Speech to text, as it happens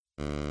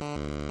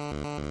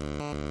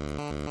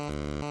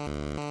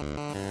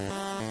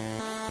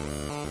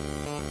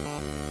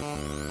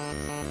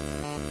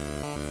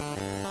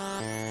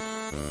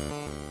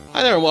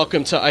Hi there, and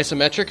welcome to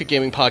Isometric, a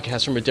gaming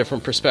podcast from a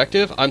different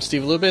perspective. I'm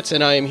Steve Lubitz,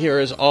 and I am here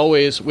as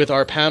always with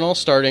our panel,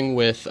 starting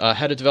with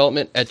Head of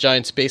Development at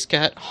Giant Space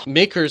Cat,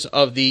 makers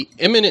of the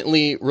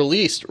imminently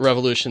released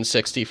Revolution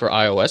 60 for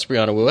iOS.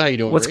 Brianna Wu, how you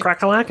doing? What's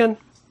crackalackin'?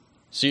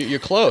 So you're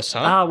close,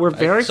 huh? We're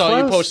very close. I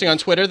saw you posting on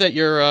Twitter that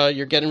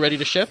you're getting ready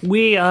to ship.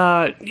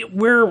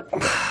 We're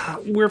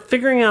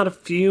figuring out a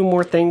few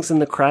more things in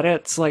the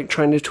credits, like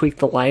trying to tweak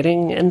the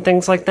lighting and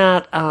things like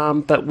that.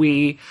 But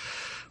we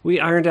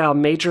ironed out a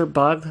major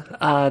bug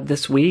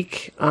this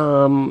week.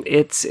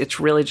 It's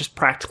really just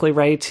practically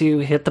ready to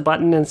hit the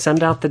button and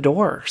send out the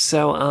door.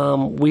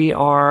 So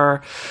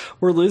we're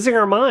losing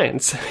our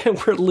minds.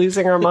 We're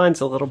losing our minds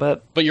a little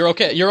bit. But you're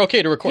okay. You're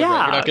okay to record,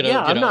 right? You're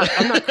not gonna,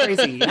 I'm not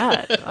crazy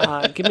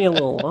yet. Give me a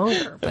little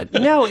longer. But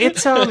no,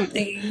 it's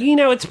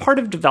it's part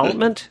of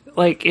development.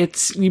 Like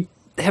you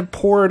have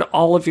poured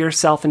all of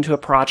yourself into a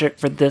project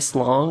for this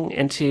long,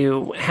 and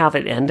to have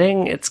it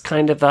ending, it's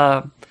kind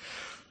of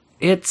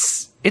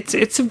It's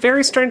a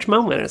very strange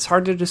moment. It's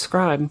hard to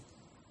describe.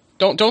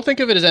 Don't think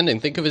of it as ending.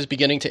 Think of it as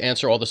beginning to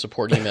answer all the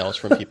support emails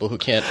from people who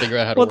can't figure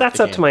out how to Well, work that's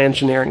the up game. to my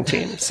engineering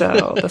team,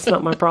 so that's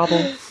not my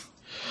problem.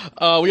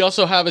 We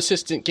also have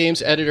assistant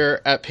games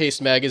editor at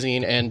Paste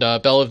Magazine and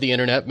Belle of the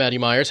Internet, Maddie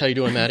Myers. How you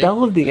doing, Maddie?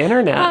 Belle of the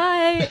Internet.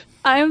 Hi.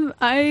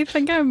 I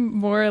think I'm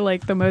more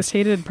like the most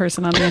hated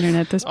person on the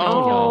internet this point.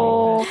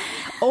 Oh.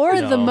 Or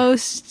No. the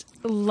most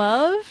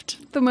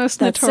loved, the most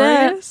That's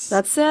notorious.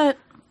 That's it.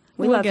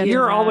 We We'll love get you. to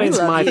You're that. always We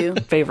love my you.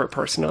 favorite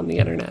person on the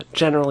internet,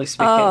 generally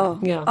speaking. Oh,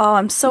 Yeah. oh,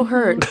 I'm so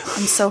hurt.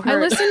 I'm so hurt.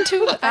 I listened to.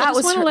 I That just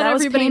was want to hurt. let That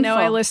was everybody know I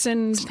painful.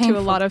 listened It's to a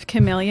painful. lot of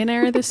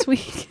Chameleonaire this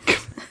week.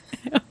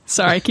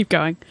 Sorry, keep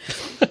going.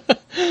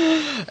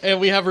 And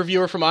we have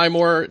reviewer from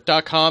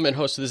imore.com and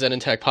host of the Zen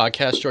and Tech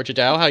podcast, Georgia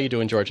Dow. How you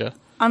doing, Georgia?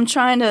 I'm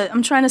trying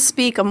to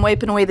speak. I'm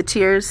wiping away the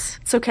tears.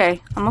 It's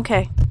okay. I'm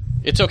okay.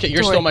 It's okay.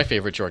 You're George. still my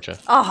favorite, Georgia.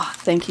 Oh,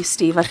 thank you,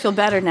 Steve. I feel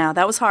better now.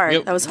 That was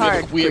hard. That was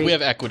hard. We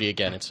have equity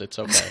again. It's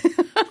okay.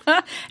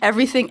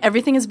 Everything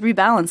is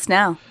rebalanced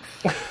now.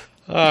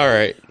 All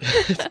right.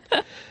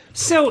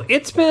 So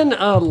it's been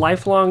a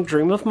lifelong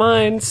dream of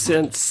mine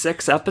since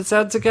 6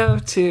 episodes ago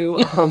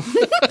to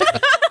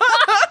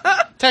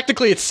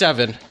Technically, it's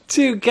 7.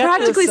 to get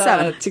Practically this,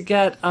 7. to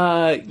get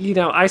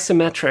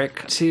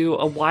isometric to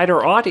a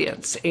wider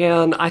audience.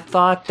 And I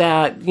thought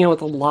that,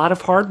 with a lot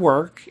of hard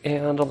work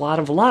and a lot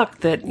of luck,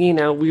 that,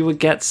 we would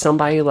get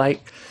somebody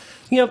like,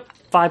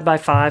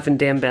 5x5 and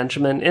Dan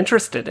Benjamin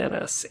interested in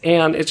us.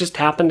 And it just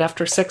happened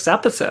after 6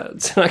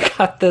 episodes. And I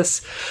got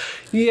this,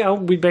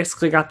 we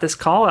basically got this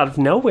call out of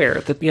nowhere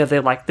that, they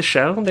liked the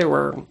show. They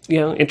were,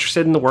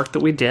 interested in the work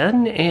that we did.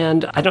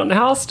 And I don't know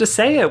how else to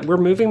say it. We're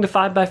moving to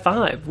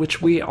 5x5,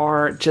 which we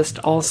are just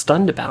all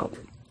stunned about.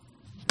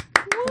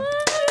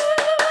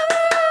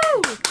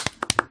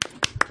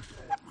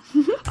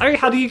 All right,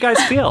 how do you guys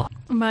feel?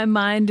 My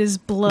mind is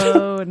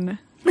blown.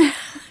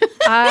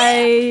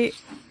 I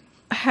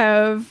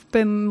have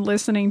been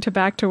listening to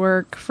Back to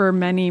Work for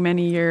many,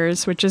 many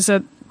years, which is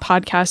a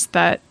podcast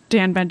that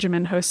Dan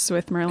Benjamin hosts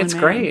with Merlin It's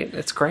Mann. great.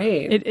 It's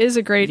great. It is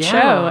a great Yeah.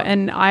 show,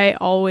 and I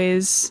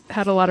always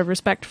had a lot of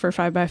respect for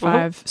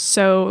 5x5.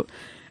 So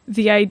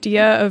the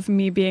idea of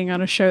me being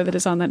on a show that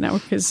is on that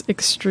network is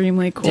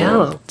extremely cool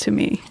Yeah. to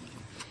me.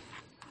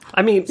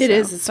 I mean, It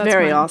is. It's that's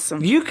very mine.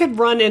 awesome. you could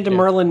run into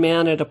Merlin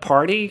Mann at a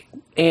party,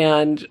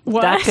 and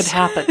What? that could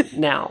happen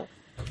now.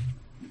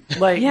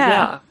 Like,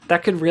 yeah,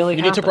 that could really You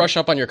happen. need to brush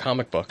up on your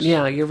comic books.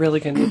 Yeah, you're really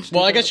going to need to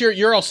Well, do I guess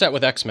you're all set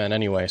with X-Men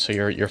anyway, so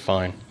you're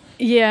fine.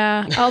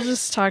 Yeah, I'll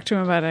just talk to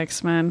him about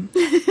X-Men.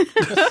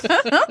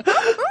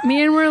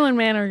 Me and Merlin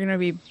Mann are going to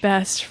be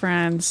best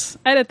friends.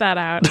 Edit that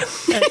out.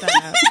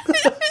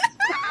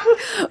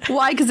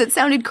 Why? Because it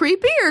sounded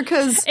creepy, or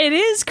because It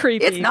is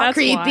creepy. It's not That's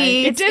creepy. why.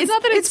 It's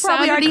not that it's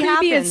probably already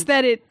creepy. It's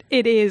happened. that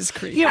it is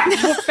creepy.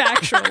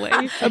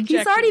 Factually.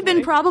 he's already been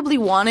objectively. probably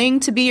wanting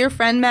to be your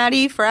friend,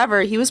 Maddie,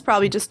 forever. He was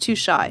probably just too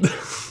shy.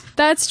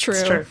 That's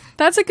true. true.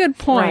 That's a good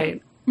point.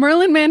 Right.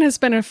 Merlin Mann has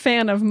been a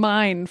fan of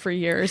mine for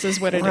years, is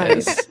what it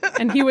is.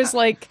 And he was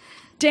like,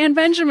 Dan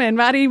Benjamin,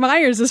 Maddie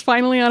Myers is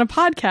finally on a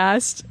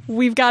podcast.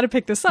 We've got to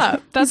pick this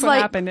up. That's He's what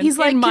like- happened he's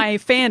like, in my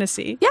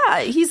fantasy. Yeah,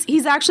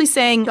 he's actually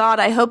saying, God,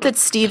 I hope that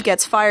Steve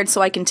gets fired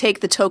so I can take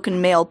the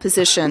token male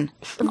position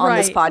on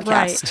this Right,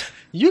 podcast. right.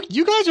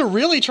 You guys are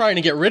really trying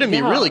to get rid of me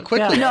Yeah, really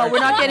quickly. yeah. No, we're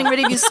not getting rid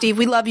of you, Steve.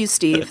 We love you,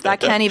 Steve. That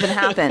can't even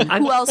happen.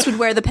 Who else would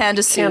wear the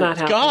panda suit? Cannot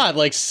happen. God,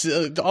 like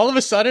all of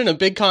a sudden a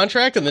big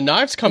contract and the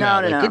knives come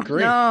out. Like, good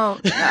grief. no.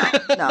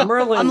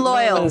 Merlin, I'm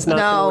loyal. Merlin's not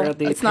No, gonna wear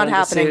the it's not panda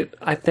happening. suit,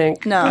 I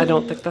think. No. I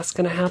don't think that's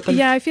going to happen.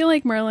 Yeah, I feel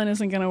like Merlin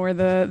isn't going to wear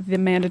the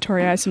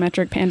mandatory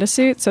isometric panda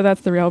suit, so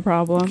that's the real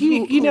problem.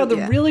 The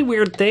yeah. really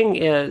weird thing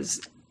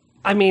is,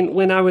 I mean,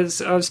 when I was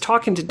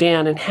talking to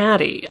Dan and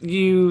Hattie,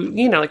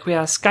 we had a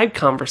Skype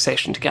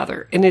conversation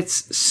together, and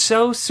it's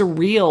so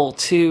surreal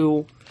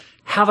to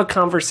have a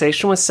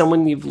conversation with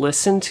someone you've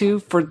listened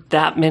to for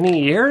that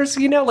many years,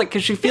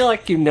 because you feel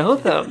like you know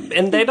them,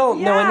 and they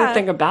don't know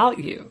anything about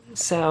you.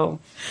 So,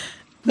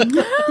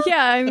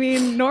 Yeah, I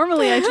mean,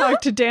 normally I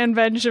talk to Dan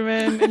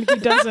Benjamin and he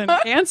doesn't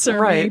answer me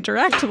Right.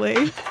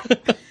 directly.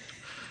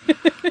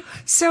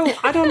 So,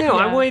 I don't know.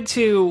 I wanted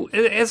to,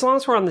 as long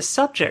as we're on the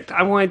subject,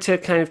 I wanted to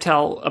kind of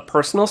tell a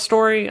personal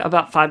story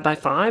about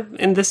 5x5.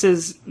 And this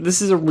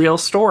is a real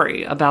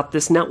story about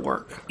this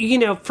network. You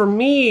know, for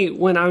me,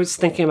 when I was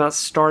thinking about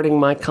starting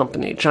my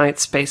company, Giant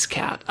Space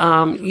Cat,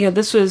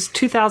 this was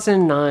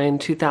 2009,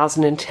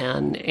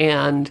 2010.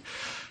 And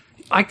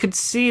I could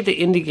see the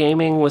indie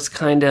gaming was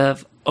kind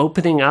of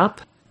opening up.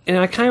 And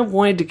I kind of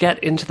wanted to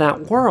get into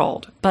that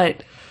world.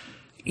 But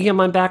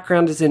my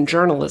background is in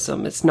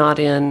journalism. It's not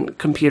in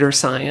computer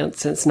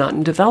science. It's not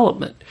in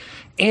development.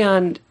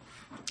 And,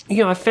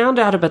 I found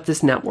out about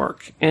this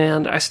network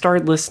and I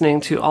started listening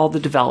to all the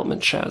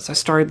development shows. I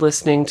started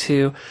listening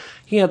to,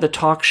 the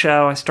talk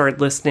show. I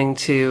started listening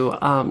to,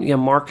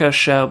 Marco's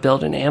show,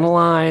 Build and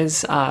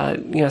Analyze.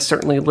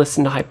 Certainly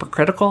listened to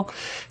Hypercritical.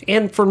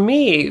 And for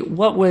me,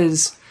 what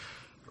was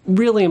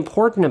really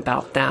important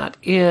about that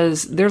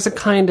is there's a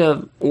kind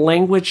of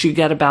language you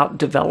get about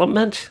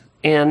development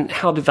and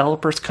how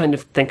developers kind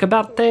of think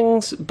about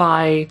things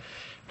by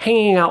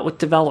hanging out with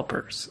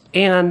developers.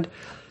 And,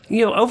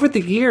 over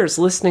the years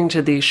listening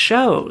to these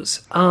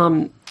shows,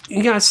 I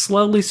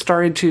slowly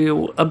started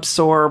to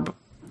absorb,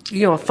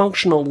 a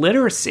functional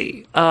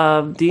literacy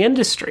of the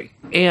industry.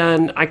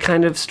 And I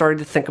kind of started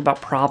to think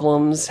about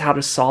problems, how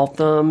to solve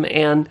them,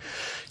 and,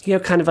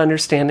 kind of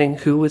understanding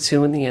who was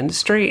who in the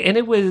industry. And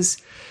it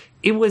was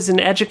an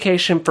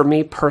education for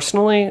me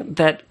personally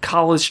that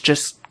college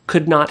just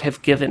could not have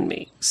given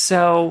me.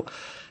 So,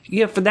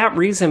 for that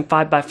reason,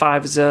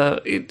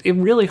 5x5 it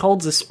really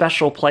holds a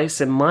special place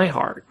in my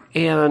heart.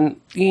 And,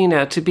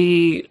 to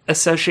be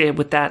associated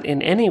with that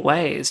in any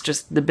way is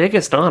just the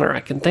biggest honor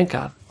I can think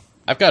of.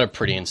 I've got a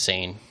pretty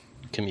insane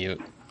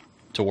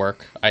to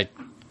work. I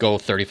go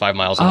 35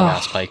 miles on the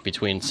Mass Pike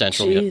between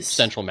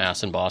Central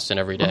Mass and Boston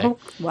every day.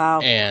 Wow.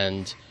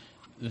 And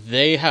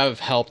they have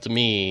helped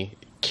me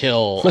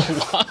kill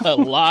a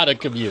lot of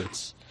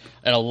commutes.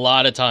 And a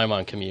lot of time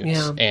on commutes.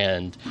 Yeah.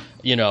 And,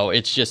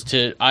 it's just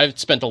I've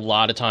spent a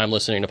lot of time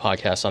listening to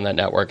podcasts on that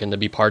network, and to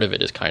be part of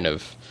it is kind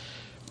of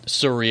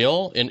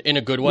surreal in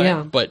a good way.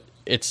 Yeah. But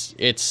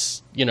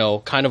it's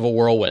kind of a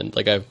whirlwind.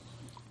 Like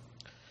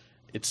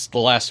it's the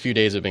last few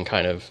days have been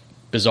kind of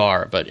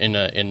bizarre, but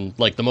in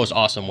like the most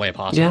awesome way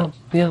possible.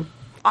 Yeah.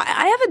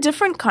 I have a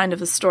different kind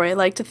of a story. I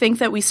like to think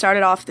that we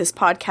started off this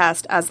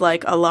podcast as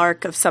like a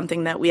lark of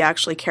something that we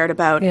actually cared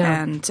about,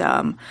 and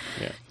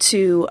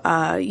to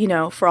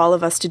for all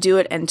of us to do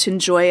it and to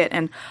enjoy it.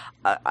 And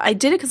I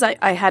did it because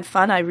I had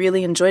fun. I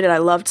really enjoyed it. I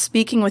loved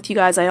speaking with you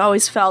guys. I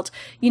always felt,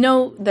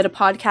 that a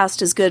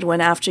podcast is good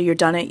when after you're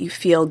done it, you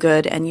feel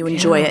good and you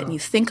enjoy it and you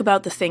think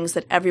about the things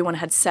that everyone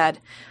had said.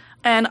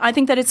 And I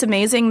think that it's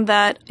amazing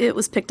that it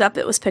was picked up.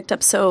 It was picked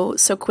up so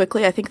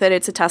quickly. I think that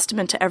it's a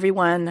testament to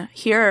everyone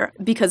here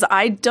because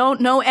I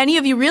don't know any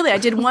of you really. I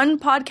did one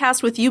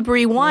podcast with you,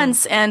 Bree,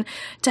 once, and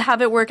to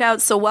have it work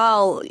out so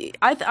well,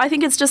 I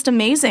think it's just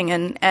amazing.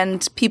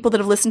 And people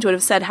that have listened to it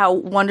have said how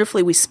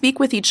wonderfully we speak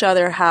with each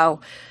other, how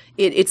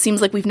it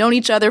seems like we've known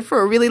each other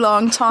for a really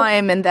long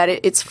time and that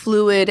it's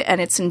fluid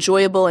and it's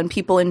enjoyable and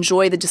people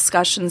enjoy the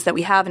discussions that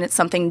we have and it's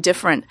something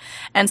different.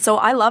 And so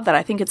I love that.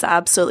 I think it's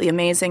absolutely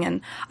amazing. And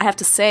I have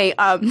to say,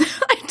 I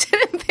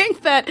didn't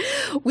think that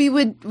we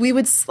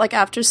would like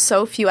after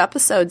so few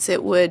episodes,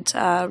 it would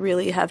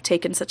really have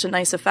taken such a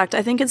nice effect.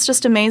 I think it's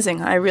just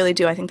amazing. I really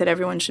do. I think that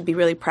everyone should be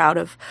really proud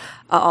of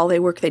all the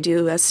work they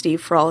do, as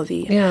Steve, for all of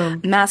the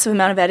massive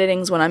amount of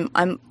editings when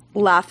I'm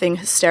laughing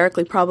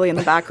hysterically probably in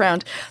the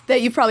background that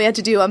you probably had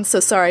to do. I'm so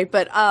sorry.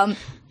 But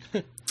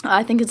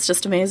I think it's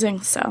just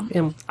amazing. So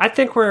I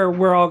think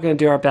we're all going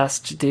to do our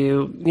best to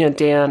do,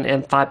 Dan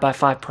and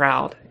 5x5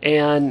 proud.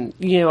 And,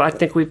 I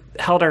think we've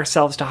held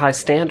ourselves to high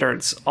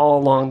standards all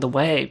along the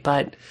way.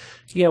 But,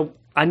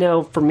 I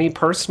know for me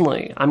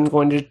personally, I'm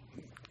going to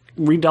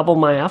redouble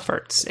my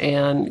efforts.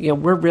 And,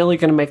 we're really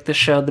going to make this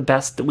show the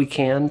best that we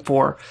can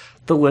for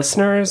the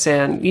listeners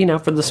and,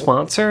 for the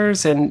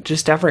sponsors and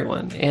just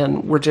everyone.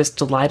 And we're just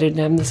delighted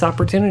to have this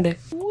opportunity.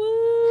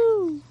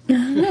 Woo!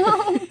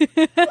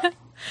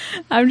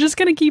 I'm just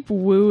going to keep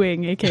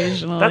wooing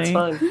occasionally. That's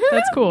fine.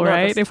 That's cool,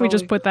 right? That's if we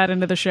just totally put that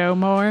into the show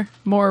more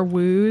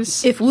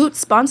woos. if Woot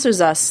sponsors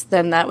us,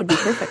 then that would be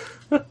perfect.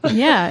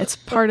 Yeah, it's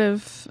part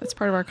of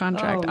our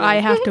contract. I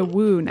have to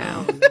woo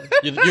now.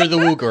 You're the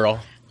woo girl.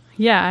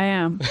 Yeah, I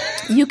am.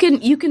 You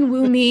can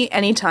woo me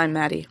anytime,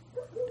 Maddie.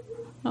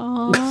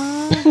 Aww.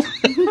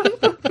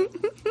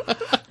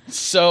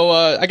 So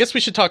I guess we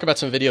should talk about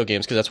some video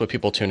games because that's what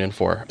people tune in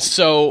for.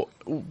 So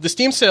the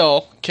Steam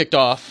sale kicked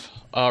off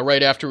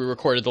right after we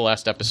recorded the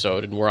last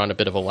episode, and we're on a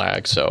bit of a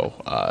lag. So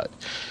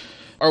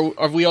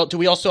do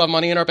we all still have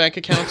money in our bank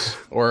accounts?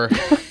 Or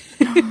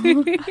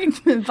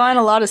Been buying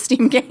a lot of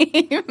Steam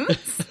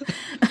games.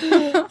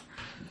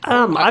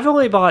 I've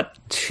only bought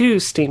 2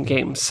 Steam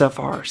games so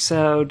far.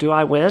 So do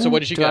I win? So what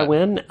did you get? I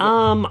win?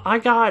 I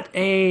got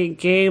a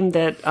game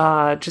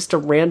that just a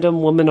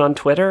random woman on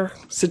Twitter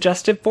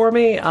suggested for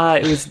me.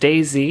 It was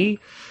DayZ.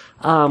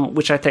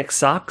 which I think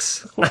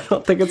sucks. I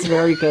don't think it's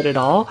very good at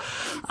all.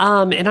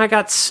 And I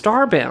got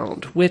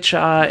Starbound, which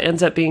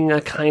ends up being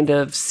a kind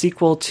of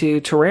sequel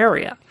to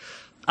Terraria.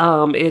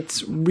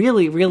 It's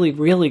really, really,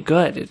 really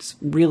good. It's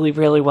really,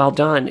 really well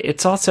done.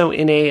 It's also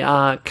in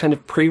a kind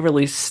of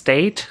pre-release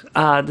state.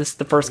 This is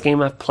the first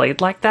game I've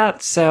played like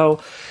that, so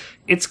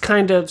it's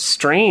kind of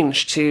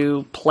strange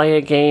to play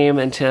a game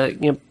and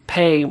to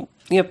pay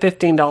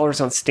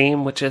 $15 on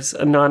Steam, which is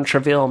a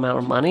non-trivial amount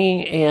of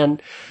money,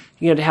 and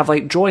to have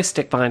like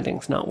joystick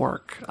bindings not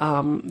work.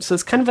 So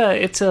it's kind of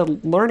it's a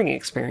learning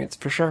experience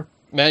for sure.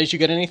 Matt, did you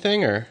get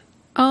anything or?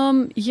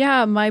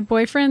 Yeah, my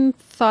boyfriend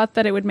thought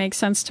that it would make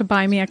sense to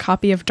buy me a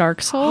copy of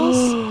Dark Souls.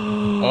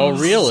 Oh,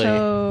 really?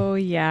 So,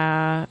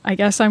 yeah, I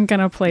guess I'm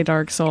gonna play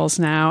Dark Souls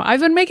now.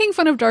 I've been making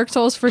fun of Dark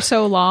Souls for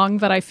so long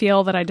that I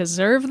feel that I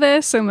deserve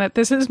this and that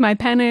this is my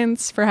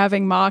penance for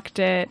having mocked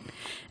it.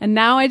 And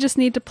now I just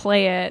need to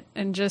play it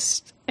and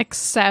just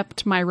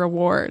accept my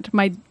reward,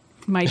 my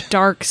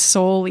Dark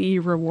Soul-y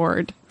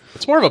reward.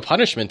 It's more of a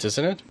punishment,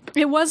 isn't it?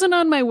 It wasn't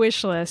on my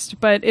wish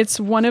list, but it's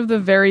one of the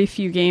very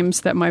few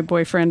games that my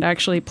boyfriend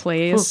actually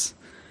plays.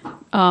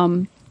 Wait.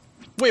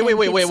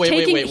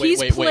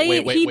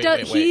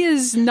 He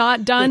is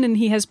not done, and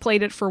he has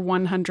played it for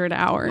 100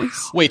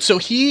 hours. Wait, so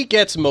he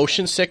gets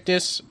motion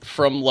sickness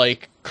from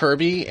like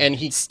Kirby, and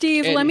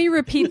Steve, let me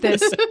repeat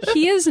this.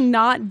 He is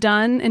not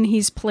done, and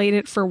he's played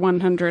it for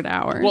 100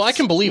 hours. Well, I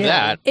can believe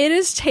that. It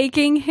is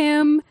taking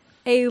him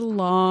a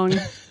long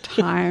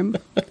time.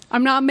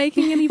 I'm not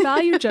making any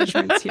value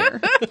judgments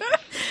here,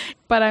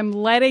 but I'm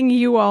letting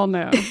you all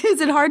know.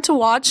 Is it hard to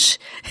watch?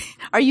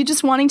 Are you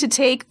just wanting to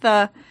take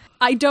the...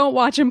 I don't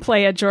watch him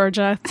play it,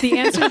 Georgia. The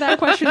answer to that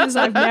question is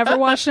I've never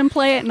watched him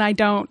play it, and I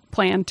don't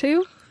plan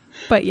to.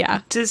 But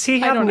yeah. Does he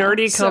have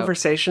nerdy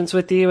conversations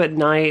with you at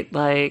night?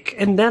 Like,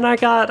 and then I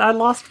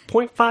lost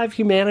 0.5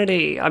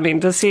 humanity. I mean,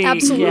 does he?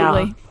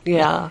 Absolutely.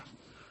 Yeah.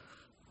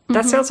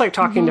 That sounds like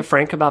talking to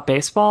Frank about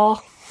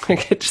baseball.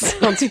 Like, it just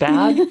sounds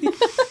bad.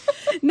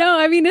 No,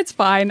 I mean, it's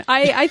fine.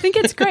 I think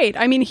it's great.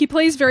 I mean, he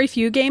plays very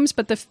few games,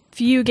 but the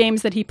few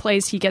games that he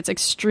plays, he gets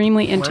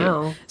extremely into.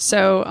 Wow.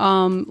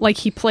 So, like,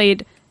 he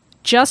played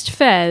just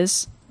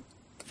Fez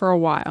for a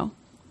while,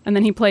 and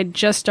then he played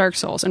just Dark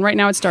Souls, and right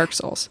now it's Dark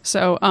Souls.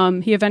 So,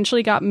 he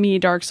eventually got me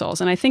Dark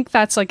Souls, and I think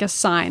that's like a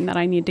sign that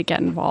I need to get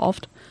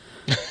involved.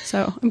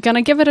 So, I'm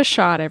gonna give it a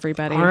shot,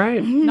 everybody. All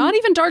right. Not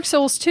even Dark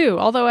Souls 2,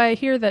 although I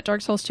hear that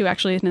Dark Souls 2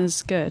 actually isn't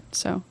as good,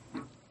 so...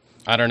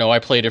 I don't know. I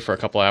played it for a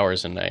couple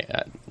hours, and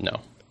no,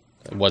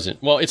 it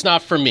wasn't. Well, it's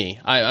not for me.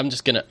 I'm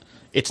just gonna.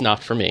 It's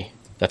not for me.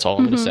 That's all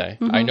I'm gonna say.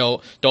 I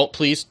know. Don't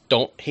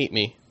hate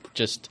me.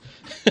 Just.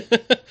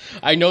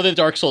 I know that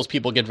Dark Souls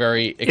people get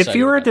very excited. If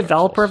you were a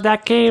developer of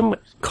that game,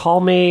 call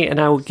me and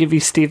I will give you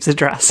Steve's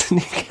address,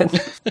 and you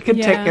can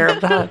take care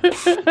of that.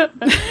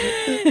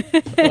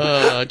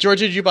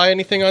 Georgia, did you buy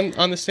anything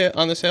on the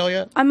sale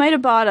yet? I might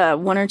have bought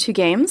one or two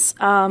games.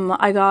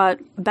 I got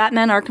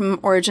Batman Arkham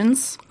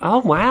Origins. Oh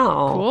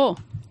wow, Cool.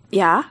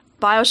 Yeah.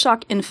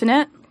 BioShock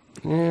Infinite.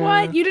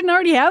 What? You didn't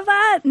already have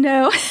that?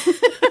 No.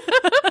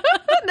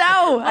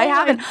 No, I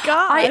haven't.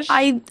 Gosh.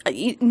 I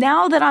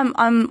now that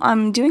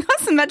I'm doing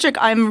Isometric,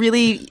 I'm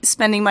really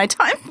spending my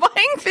time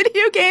buying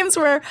video games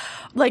where,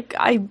 like,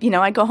 I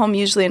go home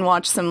usually and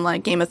watch some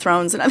like Game of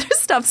Thrones and other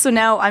stuff. So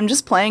now I'm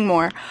just playing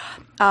more.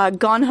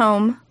 Gone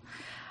Home.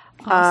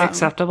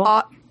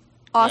 Acceptable.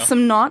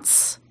 Awesome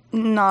Knots.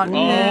 Not. Oh,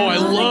 I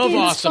love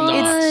Awesome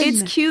Knots.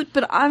 It's cute,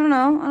 but I don't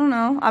know.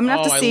 I'm gonna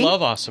have to see. I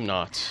love Awesome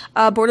Knots.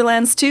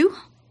 Borderlands 2.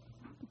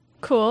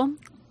 Cool.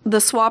 The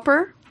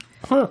Swapper.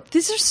 Huh.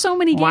 These are so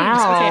many games.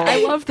 Wow.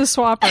 Okay, I love the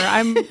Swapper.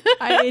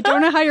 I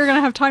don't know how you're going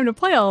to have time to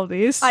play all of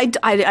these. I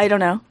don't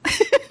know.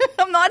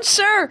 I'm not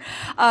sure.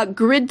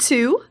 Grid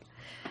 2.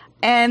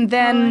 And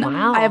then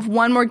Wow. I have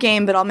one more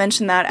game, but I'll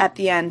mention that at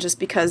the end just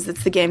because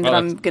it's the game that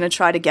I'm going to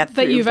try to get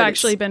through. That you've but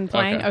actually been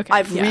playing? Okay. Okay.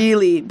 I've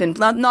really been,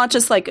 not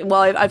just like,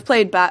 well, I've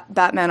played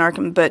Batman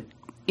Arkham, but,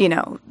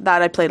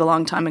 that I played a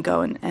long time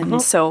ago.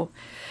 And so...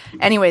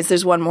 Anyways,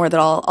 there's one more that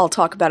I'll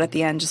talk about at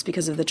the end just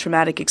because of the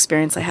traumatic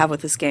experience I have with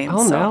this game.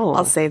 Oh, so no.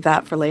 I'll save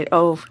that for later.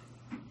 Oh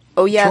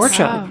yes.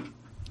 Georgia. Wow.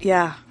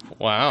 Yeah.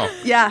 Wow.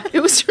 Yeah, it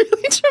was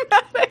really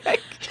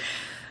traumatic.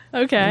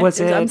 Okay.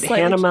 Was I'm it slightly-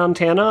 Hannah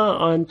Montana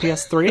on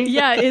PS3?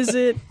 Yeah, is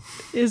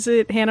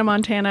it Hannah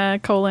Montana :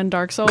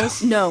 Dark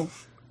Souls? No.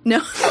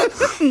 No,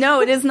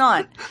 it is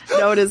not.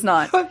 No, it is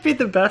not. That would be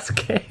the best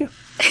game.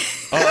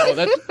 Oh,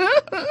 that.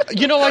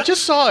 I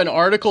just saw an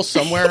article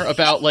somewhere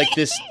about like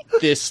this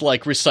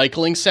like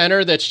recycling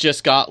center that's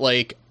just got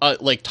like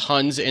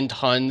tons and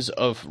tons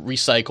of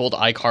recycled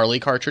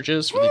iCarly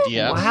cartridges for the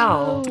DS.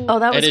 Wow. Oh,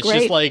 that was And it's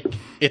great.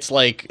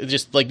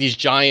 just like these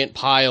giant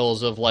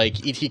piles of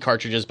like ET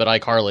cartridges, but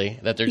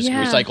iCarly that they're just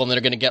Yeah. recycling. And they're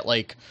going to get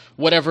like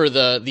whatever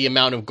the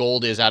amount of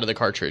gold is out of the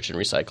cartridge and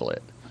recycle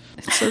it.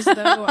 It's as though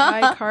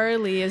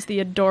iCarly is the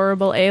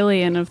adorable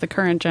alien of the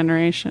current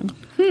generation.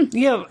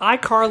 Yeah,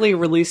 iCarly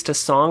released a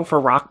song for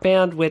Rock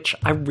Band, which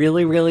I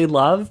really, really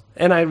love,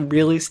 and I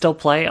really still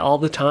play all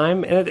the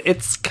time. And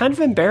it's kind of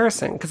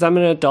embarrassing because I'm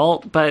an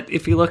adult, but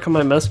if you look at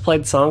my most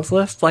played songs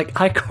list, like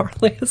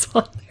iCarly is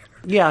on there.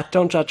 Yeah,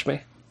 don't judge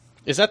me.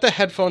 Is that the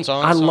headphones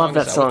on? I song? love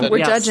that song. We're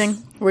Yes. judging.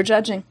 We're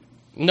judging.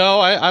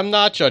 No, I'm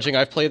not judging.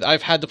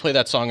 I've had to play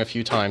that song a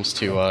few times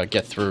to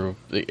get through.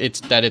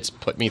 It's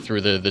put me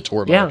through the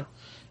tour mode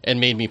and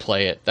made me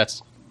play it.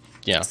 That's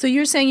So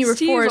you're saying you were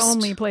Steve forced.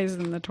 only plays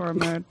in the tour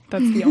mode.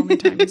 That's the only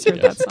time he's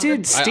heard that song.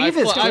 Dude, Steve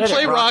is I good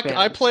play at rock. Band.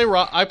 I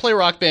play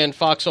Rock Band.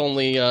 Fox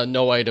only.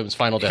 No items.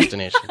 Final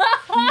Destination.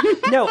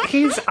 No,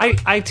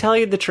 I tell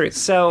you the truth.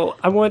 So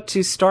I want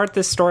to start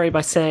this story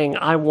by saying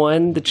I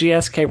won the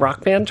GSK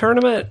Rock Band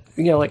tournament.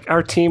 You know, like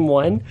our team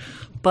won,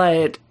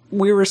 but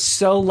we were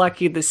so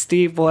lucky that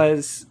Steve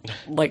was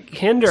like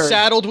hindered.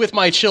 Saddled with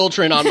my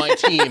children on my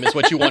team is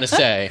what you want to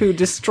say. Who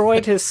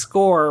destroyed his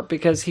score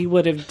because he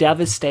would have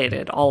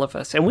devastated all of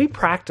us. And we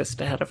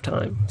practiced ahead of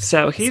time.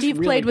 So he's Steve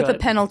really played with a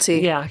good. penalty.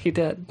 Yeah, he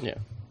did.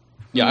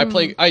 Yeah, I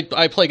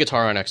play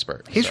guitar on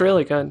expert. He's so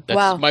really good. That's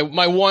Wow. my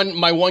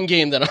one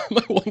game that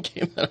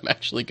I'm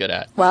actually good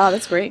at. Wow,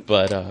 that's great.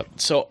 But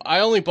so I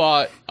only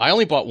bought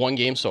one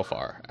game so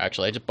far.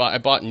 Actually, I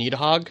bought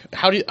Nidhogg.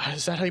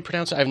 Is that how you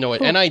pronounce it? I have no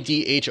idea.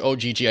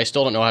 Nidhogg. I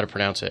still don't know how to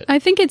pronounce it. I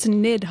think it's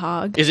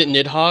Nidhogg. Is it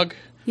Nidhogg?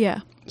 Yeah.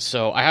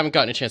 So I haven't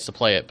gotten a chance to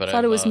play it, but I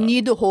thought it was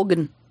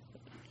Nidhoggen.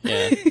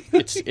 Yeah,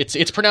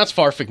 it's pronounced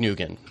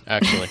Farfignugan,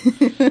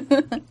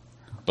 actually.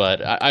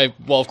 But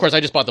well, of course, I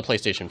just bought the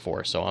PlayStation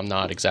 4, so I'm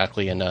not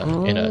exactly in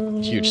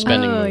a huge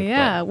spending Oh, mood.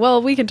 yeah.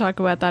 Well, we can talk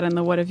about that in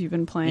the What Have You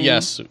Been Playing?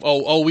 Yes.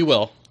 Oh, we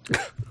will.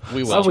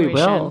 We will. Oh, we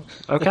will.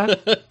 Okay.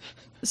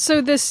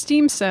 So this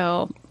Steam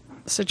sale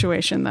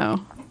situation,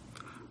 though,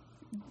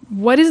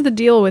 what is the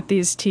deal with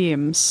these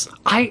teams?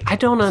 I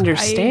don't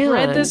understand. I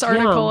read this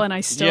article Yeah. and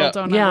I still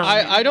don't Yeah.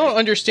 understand. I don't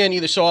understand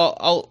either.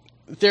 So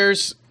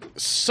there's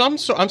I'm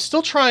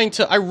still trying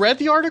to. I read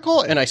the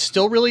article and I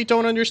still really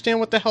don't understand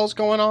what the hell's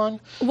going on.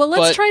 Well,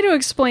 let's but- try to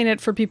explain it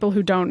for people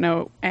who don't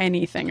know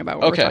anything about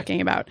what Okay. we're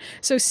talking about.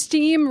 So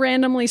Steam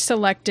randomly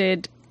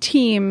selected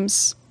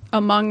teams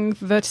among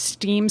the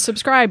Steam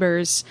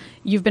subscribers.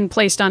 You've been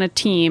placed on a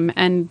team,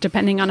 and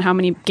depending on how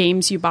many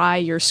games you buy,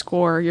 your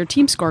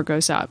team score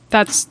goes up.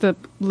 That's the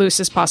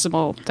loosest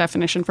possible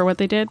definition for what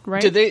they did,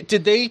 right?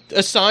 Did they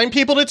assign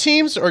people to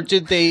teams, or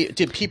did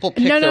people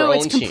pick their own No,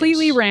 it's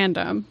completely teams?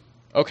 random.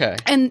 Okay.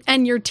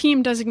 And your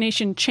team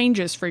designation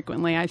changes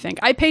frequently, I think.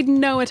 I paid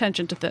no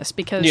attention to this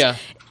because Yeah.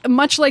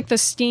 much like the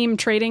Steam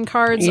trading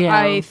cards, Yeah.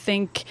 I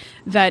think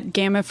that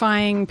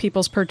gamifying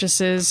people's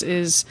purchases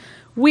is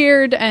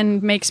weird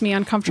and makes me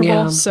uncomfortable.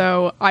 Yeah.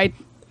 So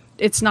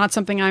it's not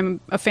something I'm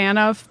a fan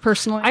of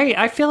personally.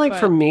 I feel like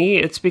for me,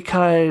 it's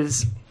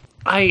because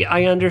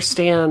I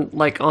understand,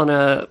 like,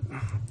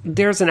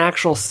 there's an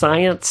actual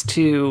science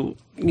to,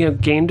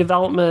 game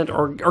development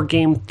or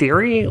game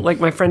theory. Like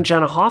my friend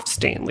Jenna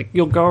Hofstein, like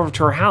you'll go over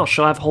to her house,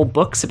 she'll have whole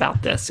books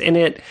about this. And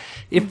it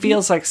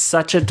feels like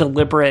such a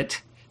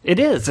deliberate,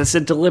 it's a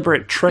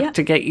deliberate trick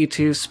to get you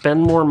to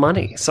spend more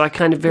money. So I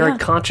kind of very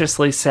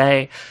consciously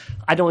say,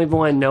 I don't even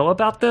want to know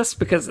about this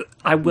because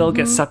I will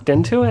get sucked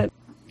into it.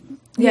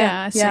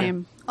 yeah,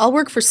 same. I'll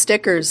work for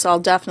stickers. I'll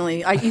definitely.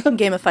 You can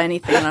gamify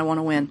anything, and I want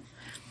to win.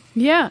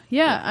 Yeah,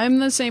 I'm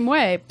the same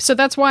way. So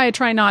that's why I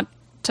try not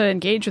to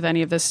engage with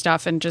any of this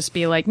stuff and just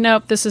be like,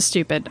 nope, this is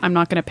stupid. I'm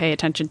not going to pay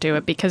attention to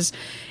it because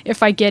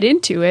if I get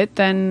into it,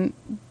 then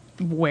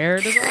where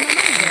does all my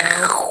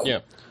money go? Yeah.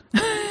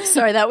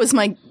 Sorry, that was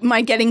my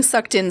getting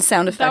sucked in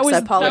sound effects. I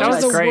apologize. That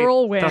was That's a great.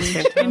 whirlwind That's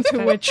fantastic.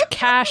 into which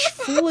cash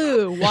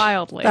flew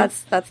wildly. That's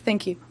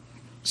thank you.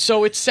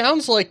 So it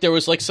sounds like there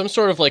was like some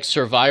sort of like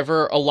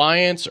Survivor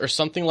Alliance or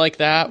something like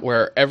that,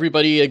 where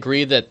everybody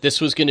agreed that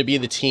this was going to be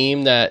the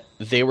team that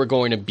they were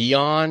going to be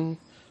on,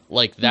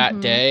 like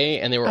that day,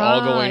 and they were all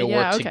going to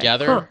work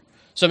together. Huh.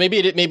 So maybe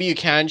you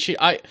can.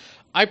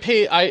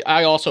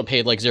 I also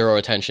paid like zero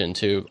attention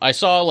to. I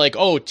saw like,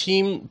 oh,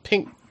 team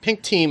pink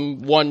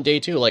team won day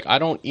 2. Like I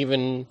don't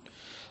even.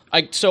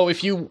 So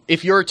if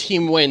your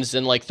team wins,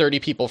 then like 30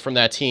 people from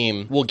that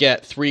team will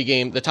get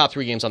the top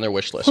 3 games on their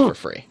wish list for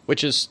free,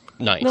 which is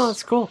nice. No,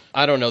 that's cool.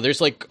 I don't know.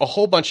 There's like a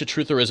whole bunch of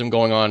trutherism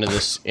going on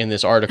in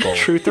this article.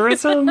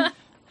 Trutherism?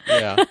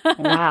 Yeah.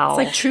 Wow.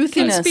 Like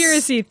truthiness.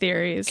 Conspiracy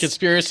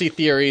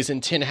theories.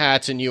 And tin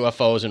hats and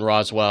UFOs and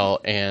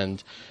Roswell.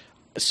 And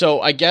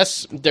so I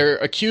guess they're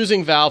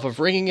accusing Valve of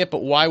rigging it,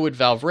 but why would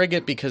Valve rig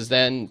it? Because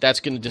then that's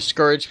going to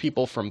discourage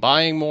people from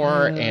buying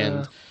more.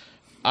 And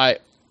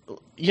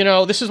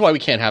this is why we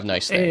can't have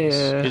nice things.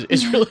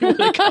 Is really what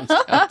it comes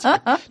down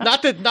to.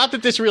 Not that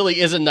this really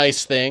is a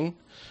nice thing.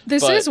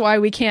 This is why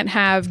we can't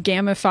have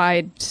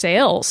gamified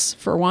sales,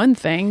 for one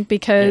thing,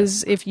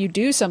 because if you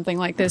do something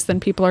like this, then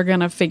people are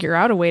going to figure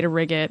out a way to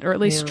rig it, or at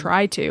least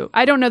try to.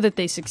 I don't know that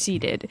they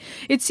succeeded.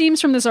 It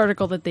seems from this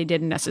article that they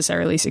didn't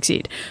necessarily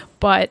succeed,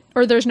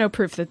 or there's no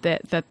proof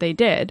that they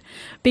did,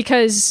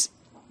 because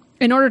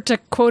in order to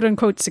quote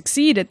unquote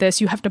succeed at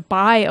this, you have to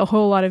buy a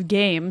whole lot of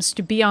games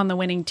to be on the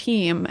winning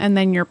team, and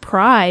then your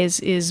prize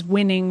is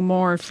winning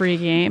more free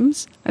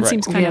games. That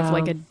seems kind of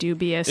like a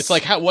dubious. It's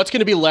like, what's going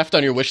to be left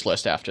on your wish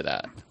list after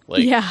that?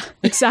 Like, yeah,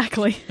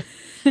 exactly.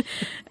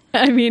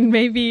 I mean,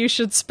 maybe you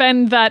should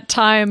spend that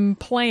time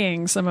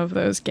playing some of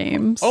those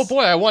games. Oh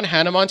boy, I won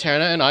Hannah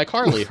Montana and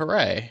iCarly.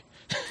 Hooray.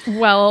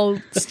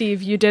 Well,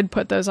 Steve, you did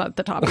put those at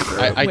the top of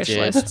your wish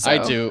list.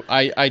 So.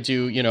 I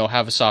do,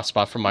 have a soft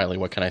spot for Miley.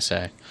 What can I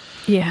say?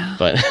 Yeah.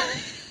 But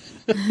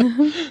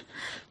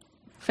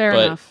fair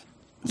enough.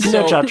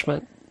 No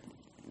judgment.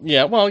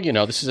 Yeah, well,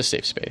 this is a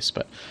safe space,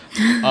 but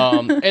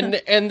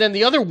and then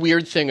the other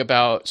weird thing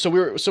about we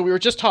were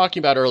just talking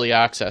about early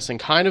access, and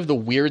kind of the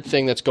weird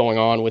thing that's going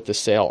on with the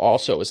sale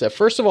also is that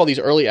first of all, these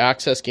early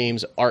access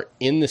games are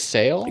in the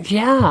sale.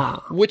 Yeah.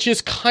 Which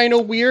is kind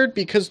of weird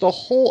because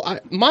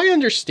my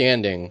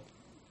understanding,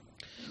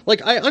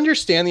 like I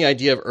understand the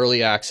idea of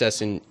early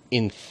access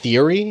in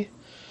theory,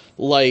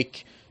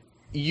 like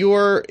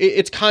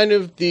it's kind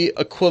of the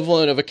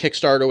equivalent of a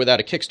Kickstarter without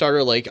a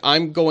Kickstarter. Like,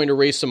 I'm going to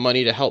raise some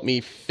money to help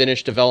me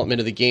finish development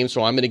of the game,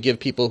 so I'm going to give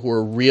people who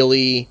are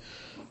really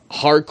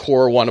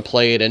hardcore, want to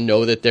play it and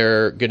know that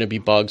there are going to be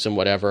bugs and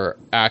whatever,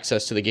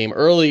 access to the game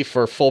early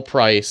for full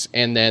price,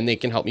 and then they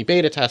can help me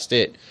beta test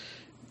it,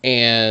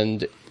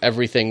 and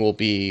everything will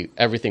be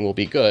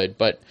good.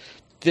 But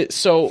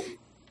so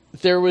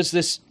there was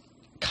this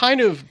kind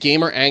of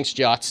gamer angst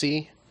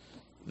Yahtzee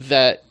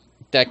that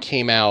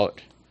came out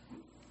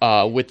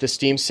with the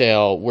Steam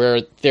sale,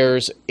 where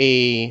there's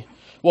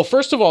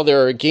first of all,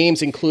 there are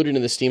games included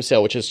in the Steam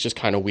sale, which is just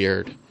kind of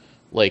weird.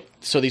 Like,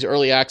 so these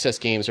early access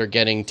games are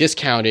getting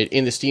discounted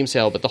in the Steam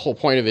sale, but the whole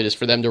point of it is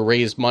for them to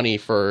raise money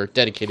for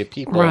dedicated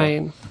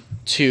people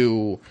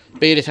to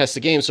beta test the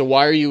game. So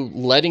why are you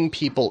letting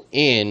people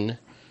in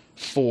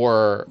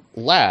for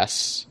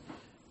less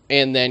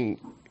and then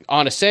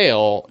on a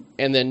sale,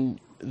 and then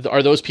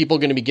are those people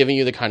going to be giving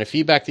you the kind of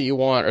feedback that you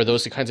want? Are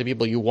those the kinds of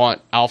people you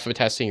want alpha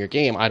testing your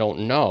game? I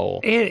don't know.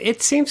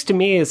 It seems to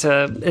me as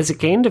a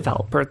game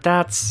developer,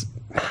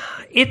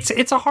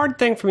 it's a hard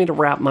thing for me to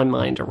wrap my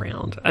mind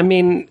around. I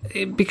mean,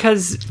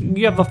 because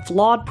you have a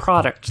flawed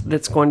product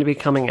that's going to be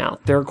coming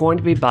out. There are going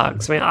to be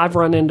bugs. I mean, I've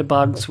run into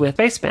bugs with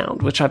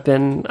Spacebound, which I've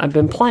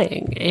been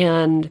playing,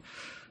 and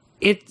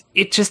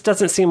it just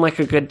doesn't seem like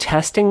a good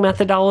testing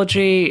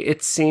methodology.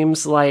 It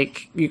seems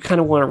like you kind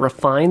of want to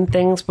refine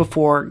things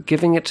before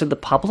giving it to the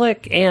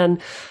public. And,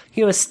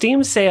 a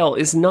Steam sale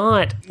is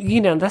not,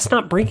 that's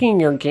not bringing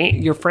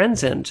your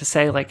friends in to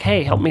say like,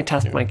 hey, help me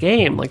test my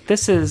game. Like,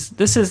 this is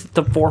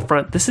the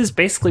forefront. This is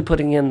basically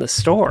putting in the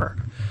store,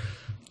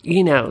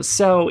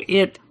 so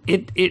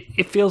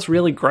it feels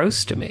really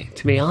gross to me,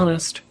 to be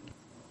honest.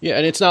 Yeah,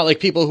 and it's not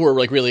like people who are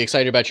like really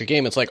excited about your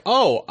game. It's like,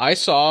 oh, I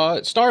saw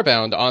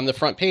Starbound on the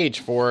front page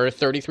for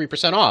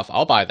 33% off.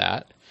 I'll buy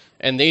that.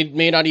 And they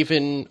may not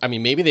even,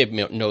 maybe they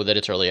know that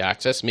it's early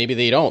access. Maybe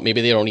they don't. Maybe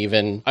they don't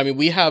even.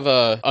 We have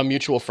a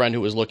mutual friend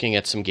who was looking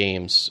at some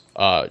games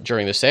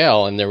during the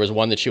sale, and there was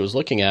one that she was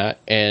looking at,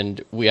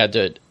 and we had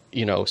to,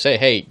 say,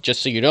 hey,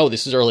 just so you know,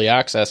 this is early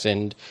access,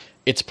 and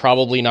it's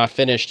probably not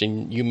finished,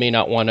 and you may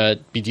not want to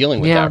be dealing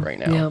with that right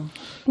now. Yeah.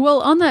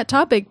 Well, on that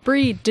topic,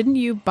 Bree, didn't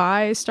you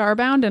buy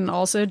Starbound and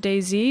also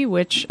DayZ,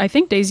 which I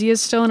think DayZ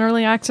is still in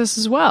early access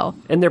as well?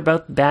 And they're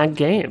both bad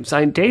games.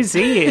 DayZ,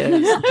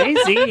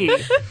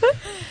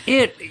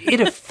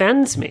 it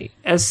offends me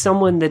as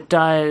someone that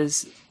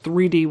does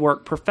 3D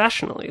work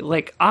professionally.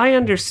 Like, I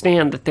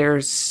understand that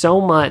there's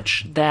so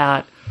much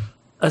that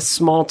a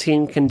small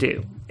team can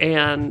do.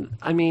 And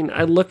I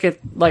look at,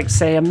 like,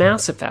 say, a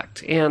Mass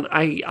Effect, and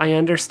I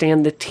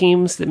understand the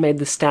teams that made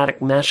the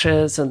static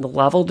meshes and the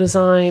level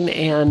design,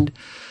 and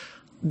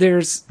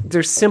there's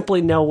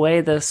simply no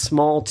way the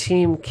small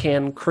team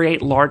can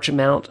create large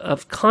amount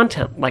of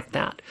content like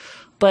that.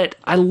 But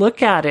I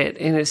look at it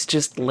and it's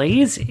just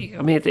lazy.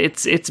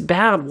 It's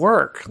bad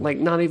work, like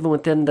not even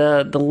within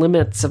the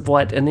limits of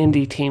what an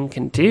indie team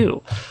can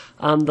do.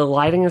 The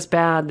lighting is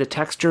bad, the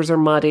textures are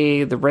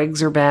muddy, the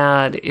rigs are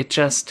bad.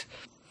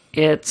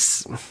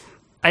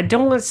 I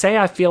don't want to say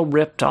I feel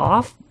ripped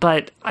off,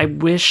 but I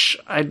wish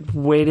I'd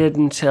waited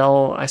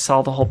until I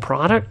saw the whole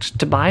product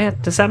to buy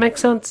it. Does that make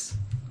sense?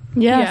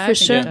 Yeah, for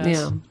sure.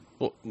 Yeah.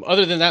 Well,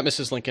 other than that,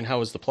 Mrs. Lincoln, how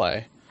was the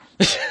play?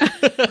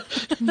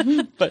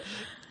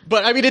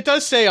 But it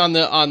does say on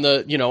the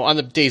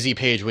DayZ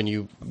page when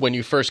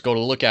you first go to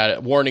look at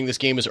it, warning: this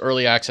game is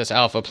early access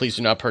alpha. Please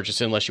do not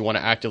purchase it unless you want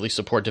to actively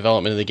support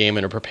development of the game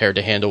and are prepared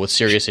to handle with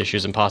serious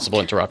issues and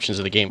possible interruptions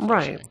of the game.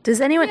 Right?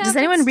 Does anyone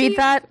read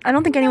that? I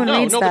don't think anyone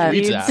reads that. Nobody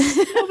reads that.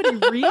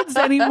 Nobody reads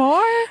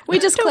anymore. We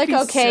just click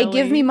OK. Silly.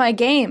 Give me my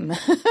game.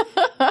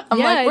 I'm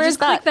like, where's just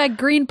click that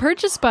green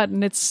purchase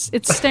button. It's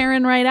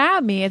staring right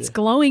at me. It's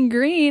glowing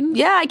green.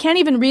 Yeah, I can't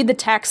even read the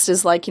text.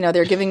 Is like,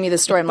 they're giving me the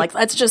story. I'm like,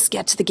 let's just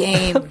get to the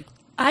game.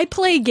 I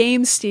play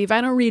games, Steve. I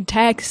don't read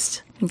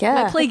text.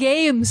 Yeah. I play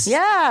games.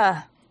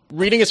 Yeah.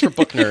 Reading is for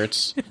book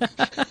nerds.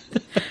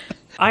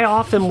 I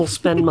often will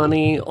spend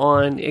money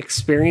on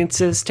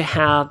experiences to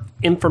have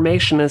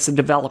information as a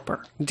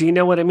developer. Do you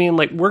know what I mean?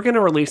 Like, we're going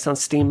to release on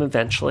Steam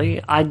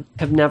eventually. I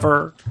have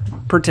never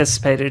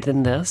participated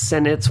in this,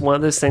 and it's one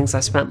of those things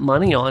I spent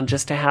money on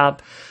just to have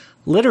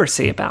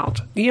literacy about.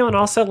 And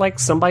also, like,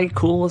 somebody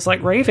cool is,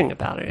 like, raving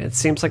about it. It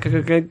seems like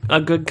a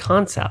good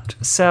concept.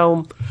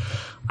 So,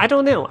 I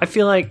don't know. I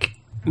feel like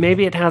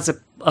maybe it has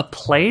a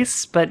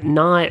place, but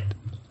not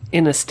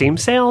in a Steam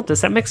sale.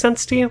 Does that make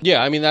sense to you?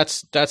 Yeah, I mean,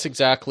 that's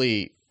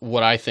exactly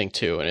what I think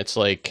too. And it's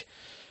like,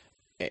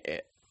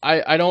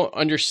 I don't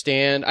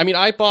understand. I mean,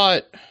 I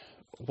bought,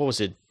 what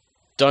was it?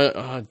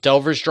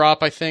 Delver's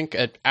Drop, I think,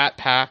 at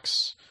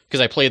PAX, because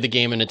I played the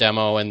game in a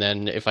demo, and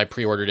then if I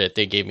pre-ordered it,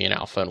 they gave me an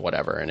alpha and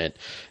whatever. And it,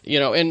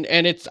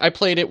 and it's, I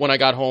played it when I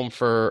got home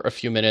for a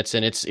few minutes,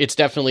 and it's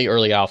definitely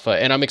early alpha,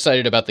 and I'm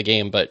excited about the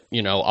game, but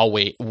I'll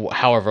wait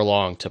however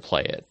long to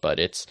play it. But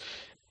it's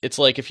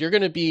like, if you're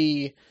going to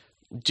be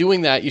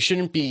doing that, you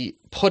shouldn't be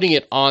putting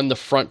it on the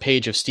front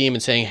page of Steam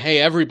and saying,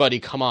 hey, everybody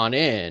come on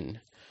in,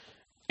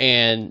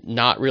 and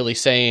not really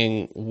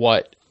saying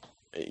what,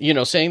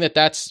 saying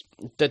that's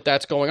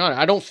going on.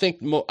 I don't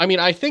think,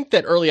 I think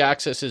that early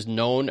access is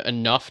known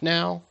enough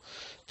now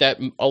that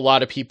a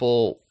lot of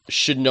people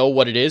should know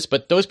what it is,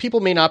 but those people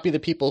may not be the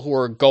people who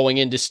are going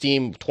into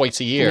Steam twice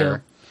a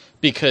year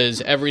because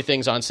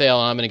everything's on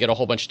sale and I'm going to get a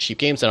whole bunch of cheap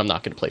games that I'm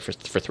not going to play for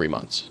 3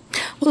 months.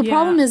 Well, the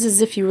problem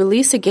is if you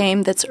release a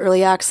game that's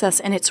early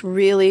access and it's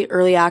really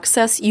early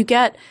access, you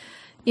get,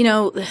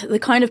 the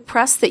kind of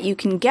press that you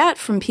can get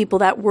from people,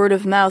 that word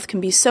of mouth can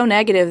be so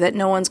negative that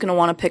no one's going to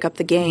want to pick up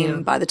the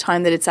game by the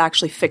time that it's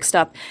actually fixed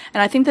up.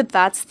 And I think that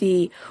that's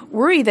the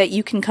worry that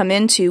you can come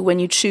into when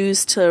you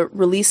choose to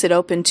release it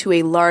open to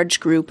a large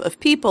group of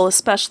people,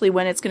 especially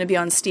when it's going to be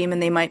on Steam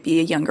and they might be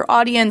a younger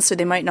audience, or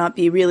they might not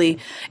be really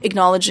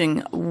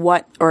acknowledging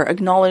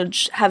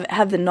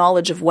have the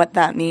knowledge of what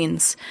that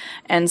means.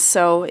 And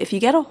so if you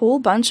get a whole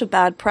bunch of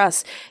bad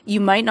press,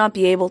 you might not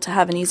be able to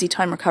have an easy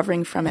time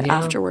recovering from it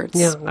afterwards.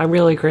 Yeah, I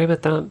really agree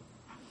with that.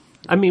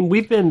 I mean,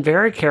 we've been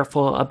very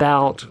careful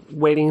about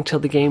waiting until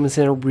the game is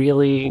in a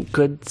really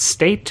good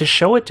state to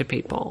show it to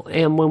people.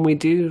 And when we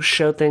do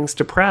show things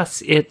to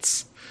press,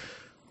 it's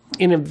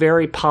in a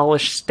very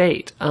polished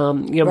state.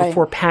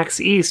 Before PAX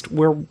East,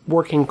 we're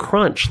working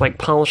crunch, like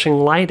polishing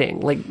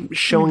lighting, like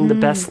showing the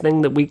best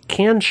thing that we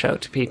can show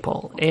to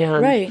people.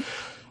 And,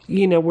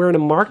 we're in a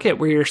market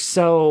where you're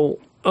so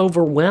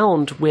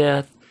overwhelmed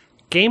with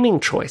gaming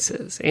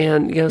choices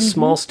and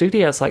small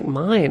studios like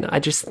mine. I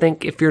just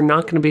think if you're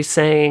not going to be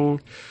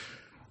saying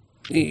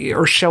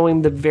or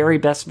showing the very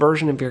best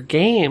version of your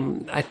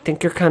game, I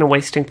think you're kind of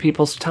wasting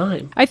people's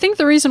time. I think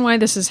the reason why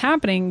this is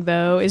happening,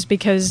 though, is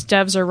because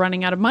devs are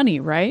running out of money,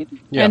 right?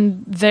 Yeah.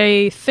 And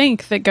they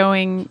think that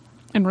going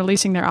and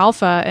releasing their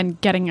alpha and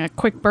getting a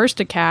quick burst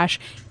of cash,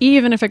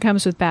 even if it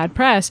comes with bad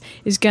press,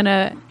 is going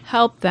to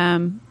help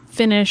them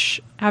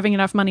finish having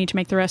enough money to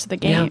make the rest of the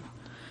game. Yeah.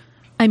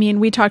 I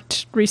mean, we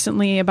talked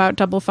recently about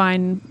Double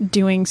Fine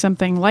doing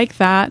something like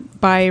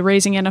that by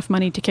raising enough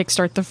money to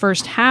kickstart the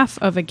first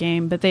half of a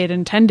game, but they had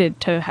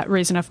intended to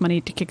raise enough money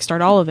to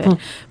kickstart all of it,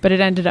 but it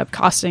ended up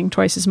costing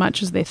twice as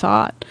much as they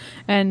thought.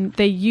 And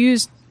they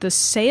used the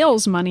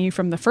sales money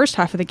from the first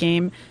half of the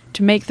game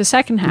to make the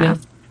second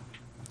half,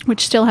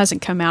 which still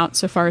hasn't come out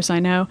so far as I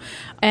know.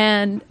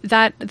 And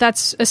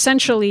that's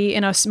essentially,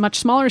 in a much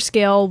smaller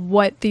scale,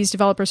 what these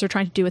developers are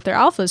trying to do with their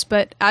alphas.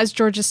 But as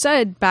George has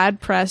said,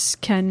 bad press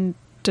can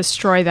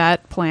destroy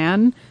that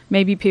plan.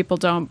 Maybe people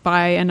don't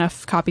buy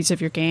enough copies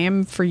of your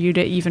game for you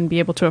to even be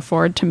able to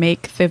afford to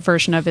make the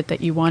version of it that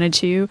you wanted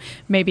to.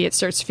 Maybe it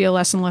starts to feel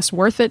less and less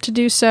worth it to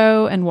do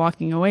so, and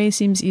walking away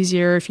seems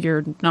easier if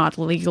you're not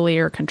legally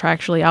or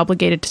contractually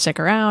obligated to stick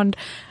around.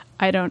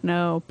 I don't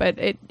know, but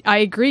I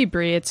agree,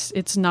 Brie.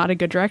 It's not a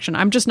good direction.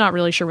 I'm just not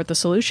really sure what the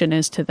solution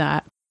is to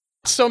that.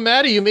 So,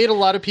 Maddie, you made a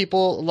lot of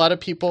people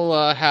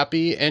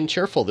happy and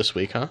cheerful this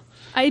week, huh?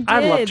 I did.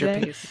 I loved your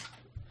piece.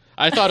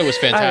 I thought it was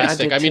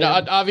fantastic. I mean,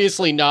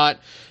 obviously not.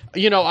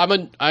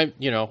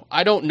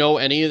 I don't know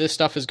any of this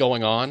stuff is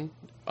going on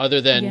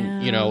other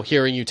than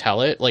hearing you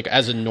tell it. Like,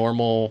 as a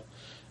normal.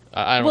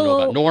 I don't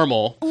know about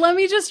normal. Let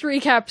me just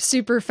recap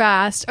super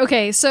fast.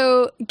 Okay,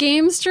 so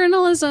games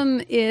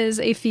journalism is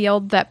a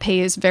field that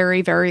pays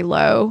very, very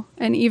low.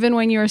 And even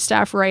when you're a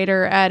staff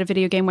writer at a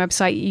video game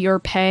website, your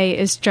pay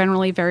is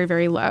generally very,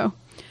 very low.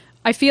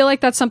 I feel like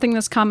that's something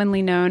that's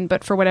commonly known,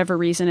 but for whatever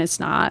reason, it's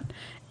not.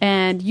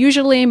 And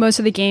usually most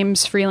of the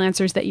games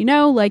freelancers that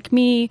like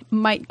me,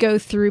 might go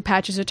through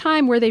patches of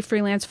time where they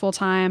freelance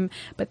full-time,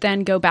 but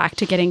then go back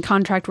to getting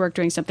contract work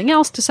doing something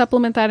else to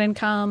supplement that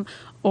income,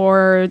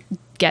 or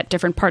get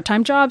different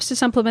part-time jobs to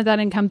supplement that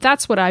income.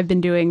 That's what I've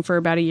been doing for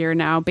about a year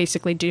now,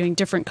 basically doing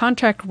different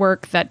contract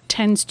work that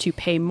tends to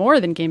pay more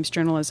than games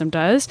journalism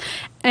does,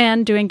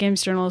 and doing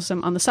games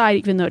journalism on the side,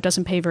 even though it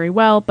doesn't pay very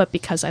well, but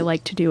because I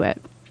like to do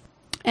it.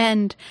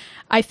 And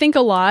I think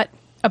a lot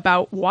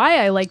about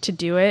why I like to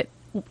do it,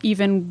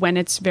 even when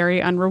it's very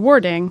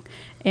unrewarding.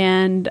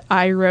 And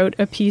I wrote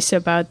a piece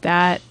about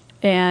that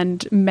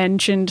and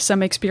mentioned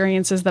some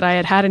experiences that I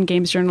had had in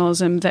games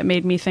journalism that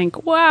made me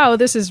think, wow,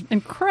 this is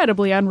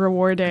incredibly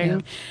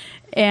unrewarding.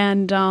 Yeah.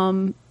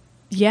 And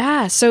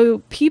so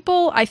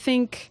people, I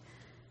think,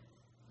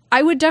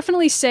 I would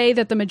definitely say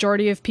that the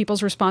majority of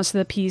people's response to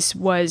the piece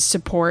was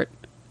support,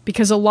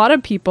 because a lot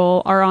of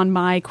people are on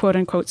my quote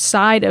unquote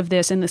side of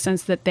this, in the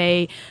sense that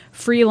they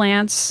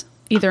freelance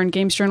either in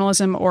games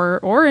journalism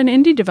or in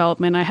indie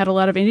development. I had a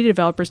lot of indie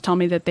developers tell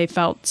me that they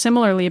felt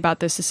similarly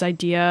about this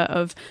idea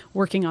of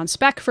working on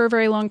spec for a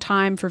very long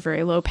time for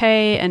very low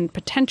pay and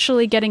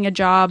potentially getting a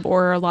job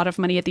or a lot of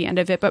money at the end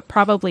of it, but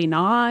probably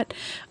not.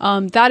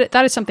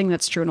 That is something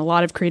that's true in a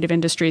lot of creative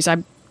industries.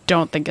 I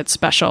don't think it's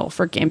special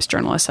for games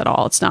journalists at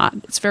all. It's not.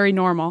 It's very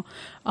normal.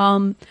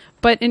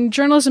 But in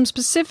journalism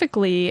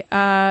specifically,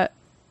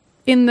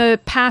 in the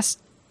past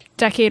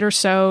decade or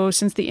so,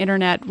 since the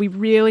internet, we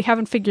really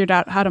haven't figured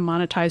out how to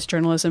monetize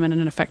journalism in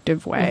an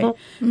effective way.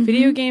 Mm-hmm.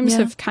 Video games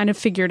have kind of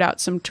figured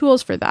out some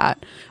tools for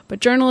that, but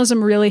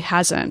journalism really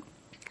hasn't.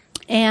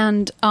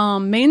 And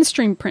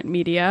mainstream print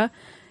media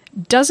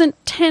doesn't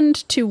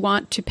tend to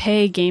want to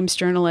pay games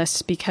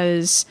journalists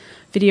because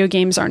video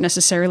games aren't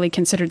necessarily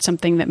considered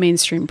something that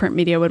mainstream print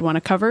media would want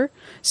to cover.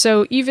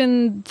 So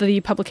even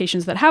the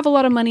publications that have a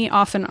lot of money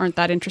often aren't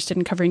that interested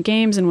in covering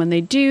games, and when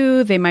they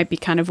do, they might be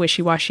kind of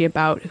wishy-washy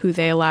about who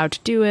they allow to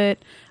do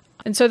it.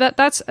 And so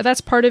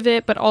that's part of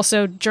it, but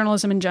also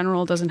journalism in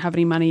general doesn't have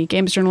any money,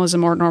 games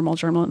journalism or normal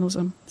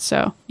journalism.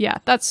 So yeah,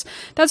 that's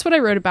what I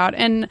wrote about.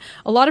 And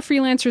a lot of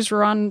freelancers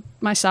were on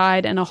my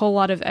side, and a whole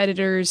lot of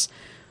editors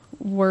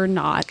were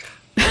not.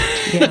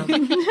 Yeah.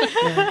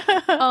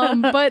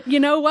 But you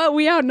know what?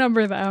 We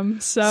outnumber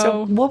them.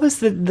 So what was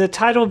the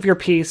title of your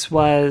piece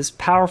was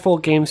Powerful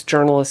Games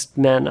Journalist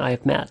Men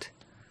I've Met.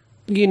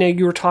 You know,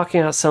 you were talking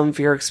about some of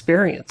your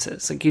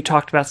experiences. Like you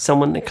talked about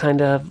someone that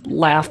kind of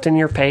laughed in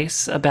your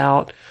face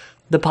about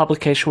the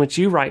publication which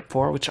you write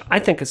for, which I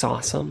think is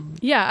awesome.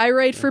 Yeah, I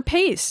write for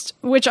Paste,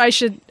 which I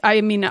should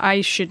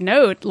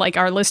note, like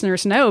our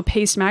listeners know,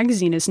 Paste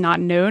Magazine is not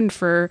known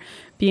for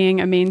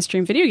being a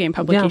mainstream video game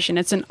publication.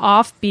 Yeah. It's an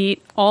offbeat,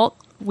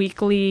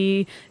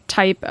 alt-weekly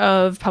type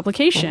of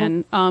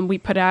publication. Mm-hmm. We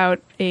put out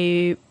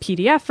a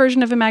PDF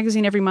version of a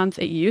magazine every month.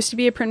 It used to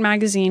be a print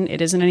magazine.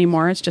 It isn't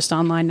anymore. It's just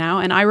online now.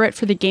 And I write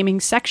for the gaming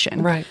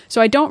section. Right.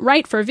 So I don't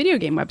write for a video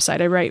game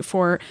website. I write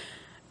for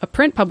a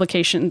print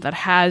publication that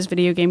has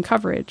video game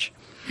coverage.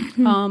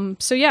 Mm-hmm.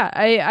 So yeah,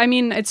 I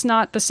mean, it's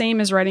not the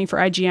same as writing for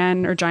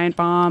IGN or Giant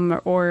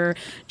Bomb or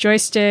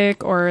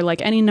Joystick or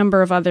like any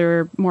number of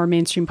other more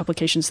mainstream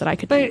publications that I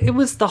could do. But it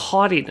was the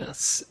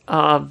haughtiness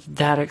of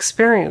that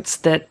experience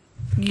that,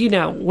 you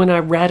know, when I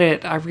read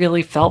it, I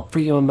really felt for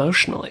you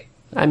emotionally.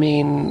 I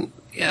mean,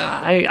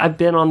 yeah, I've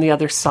been on the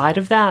other side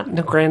of that,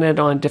 now, granted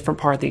on a different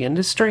part of the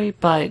industry,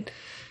 but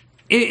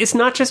it's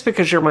not just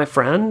because you're my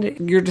friend.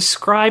 You're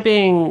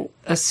describing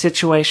a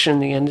situation in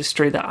the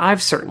industry that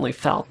I've certainly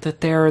felt,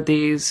 that there are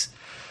these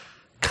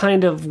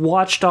kind of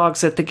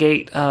watchdogs at the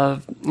gate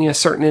of, you know,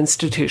 certain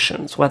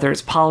institutions, whether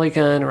it's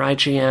Polygon or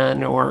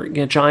IGN or, you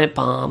know, Giant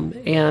Bomb.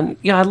 And,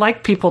 you know, I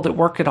like people that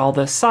work at all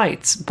those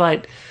sites,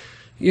 but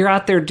you're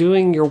out there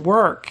doing your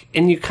work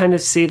and you kind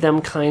of see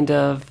them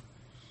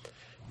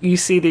you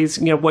see these,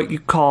 you know, what you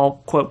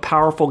call, quote,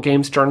 powerful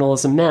games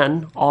journalism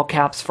men, all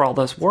caps for all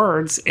those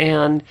words,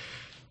 and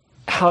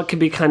how it can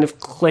be kind of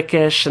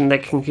cliquish and they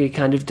can be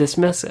kind of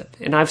dismissive.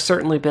 And I've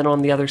certainly been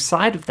on the other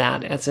side of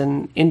that as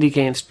an indie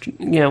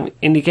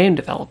game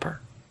developer.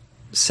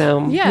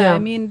 So, yeah, I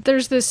mean,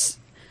 there's this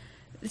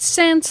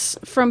sense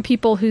from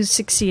people who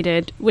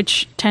succeeded,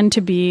 which tend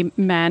to be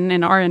men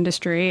in our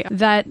industry,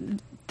 that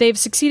they've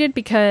succeeded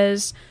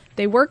because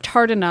they worked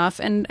hard enough,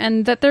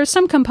 and that there's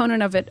some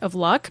component of it of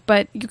luck,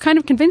 but you kind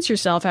of convince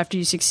yourself after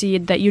you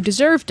succeed that you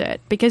deserved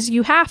it because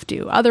you have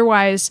to.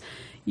 Otherwise,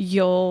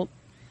 you'll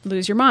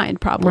lose your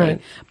mind, probably.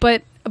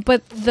 Right.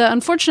 But the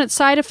unfortunate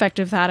side effect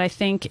of that, I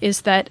think,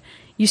 is that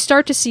you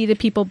start to see the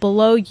people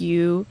below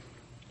you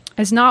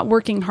as not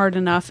working hard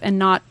enough and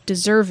not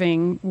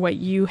deserving what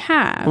you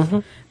have. Mm-hmm.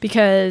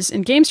 Because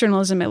in games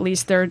journalism, at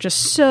least, there are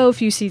just so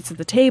few seats at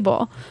the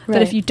table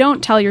that if you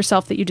don't tell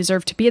yourself that you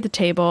deserve to be at the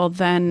table,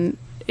 then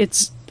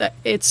it's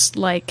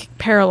like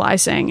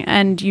paralyzing,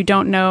 and you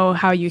don't know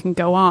how you can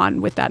go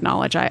on with that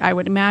knowledge, I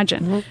would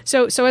imagine.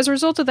 Mm-hmm. So as a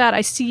result of that, I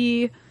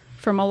see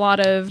from a lot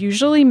of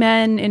usually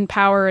men in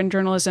power in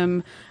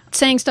journalism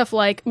saying stuff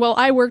like, well,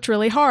 I worked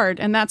really hard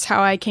and that's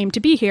how I came to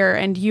be here,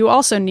 and you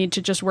also need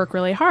to just work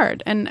really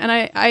hard. And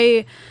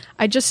I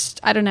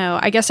don't know.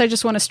 I guess I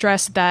just want to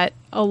stress that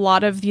a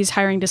lot of these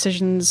hiring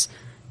decisions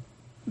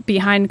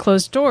behind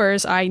closed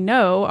doors, I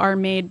know, are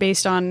made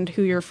based on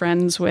who you're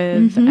friends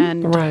with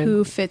and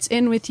who fits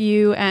in with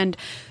you and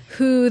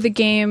who the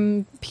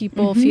game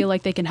people feel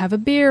like they can have a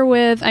beer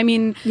with. I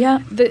mean,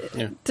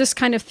 this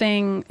kind of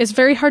thing is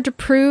very hard to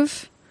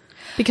prove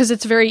because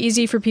it's very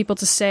easy for people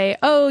to say,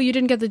 oh, you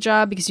didn't get the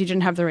job because you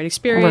didn't have the right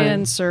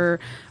experience, or,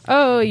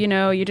 oh, you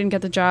know, you didn't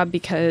get the job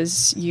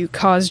because you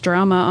caused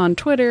drama on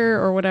Twitter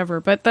or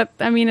whatever. But that,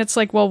 I mean, it's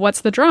like, well,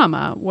 what's the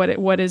drama?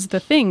 What is the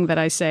thing that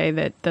I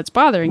say that's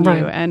bothering you?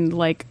 And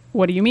like,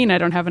 what do you mean I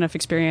don't have enough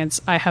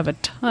experience? I have a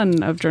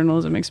ton of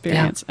journalism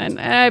experience.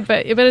 Yeah.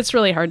 But it's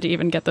really hard to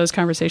even get those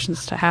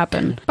conversations to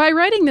happen. By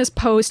writing this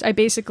post,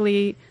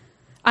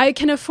 I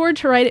can afford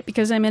to write it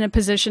because I'm in a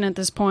position at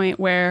this point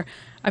where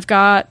I've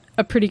got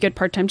a pretty good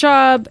part-time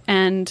job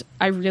and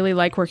I really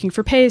like working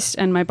for Paste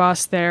and my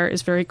boss there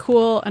is very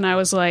cool. And I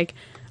was like,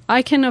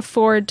 I can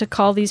afford to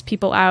call these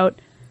people out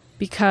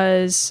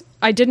because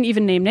I didn't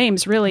even name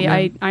names, really.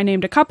 I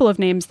named a couple of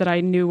names that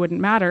I knew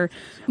wouldn't matter,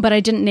 but I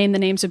didn't name the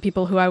names of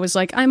people who I was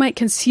like, I might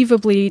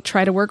conceivably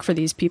try to work for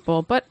these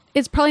people, but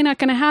it's probably not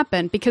going to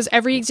happen because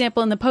every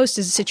example in the post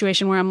is a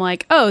situation where I'm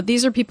like, oh,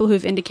 these are people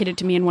who've indicated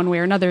to me in one way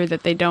or another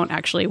that they don't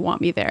actually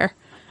want me there.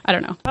 I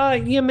don't know.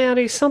 Yeah,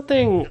 Maddie,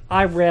 something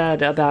I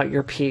read about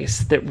your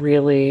piece that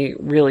really,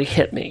 really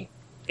hit me.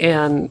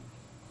 And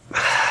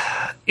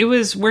it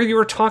was where you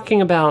were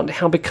talking about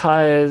how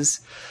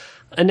because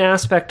an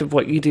aspect of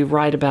what you do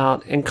write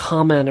about and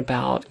comment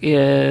about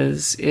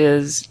is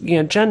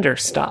gender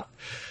stuff,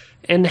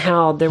 and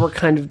how they were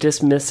kind of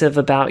dismissive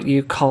about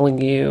you, calling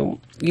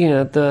you,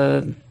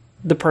 the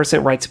person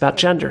that writes about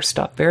gender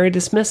stuff very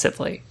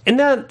dismissively. And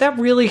that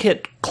really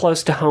hit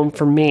close to home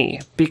for me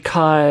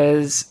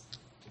because,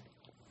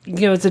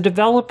 as a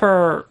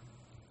developer,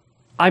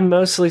 I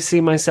mostly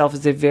see myself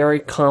as a very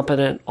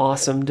competent,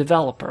 awesome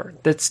developer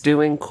that's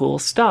doing cool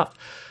stuff.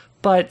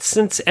 But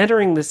since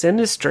entering this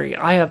industry,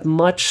 I have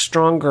much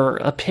stronger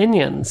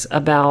opinions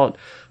about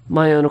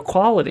my own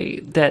equality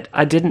that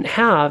I didn't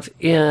have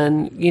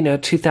in,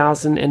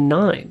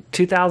 2009.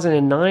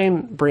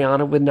 2009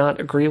 Brianna would not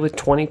agree with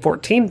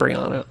 2014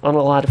 Brianna on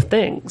a lot of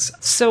things.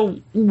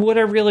 So what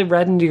I really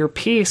read into your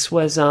piece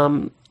was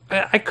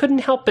I couldn't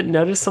help but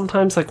notice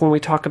sometimes, like when we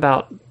talk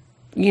about,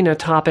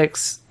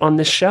 topics on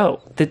this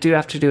show that do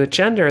have to do with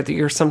gender, that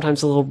you're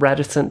sometimes a little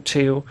reticent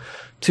to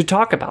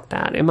talk about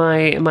that. Am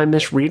I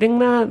misreading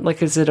that?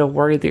 Like, is it a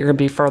worry that you're going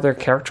to be further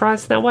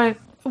characterized that way?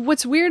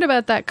 What's weird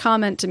about that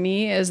comment to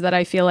me is that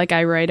I feel like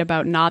I write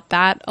about not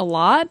that a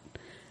lot.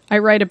 I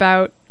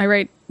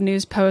write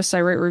news posts,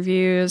 I write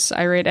reviews,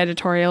 I write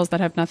editorials that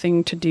have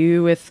nothing to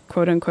do with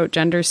quote unquote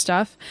gender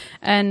stuff.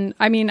 And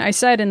I mean, I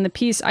said in the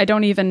piece, I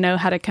don't even know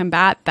how to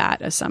combat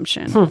that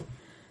assumption.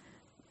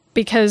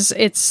 Because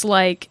it's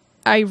like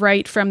I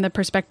write from the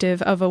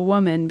perspective of a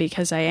woman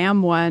because I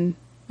am one.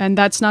 And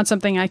that's not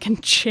something I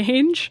can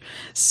change.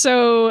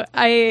 So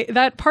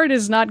that part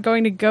is not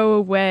going to go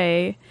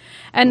away.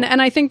 And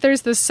I think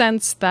there's this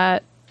sense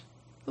that,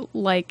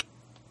 like,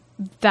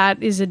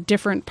 that is a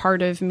different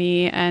part of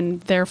me,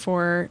 and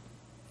therefore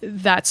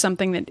that's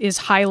something that is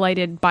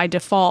highlighted by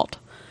default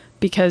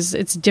because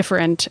it's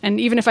different.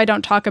 And even if I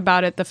don't talk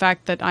about it, the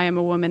fact that I am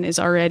a woman is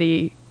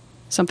already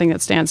something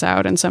that stands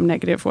out in some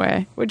negative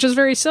way, which is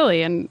very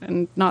silly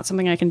and not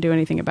something I can do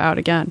anything about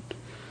again.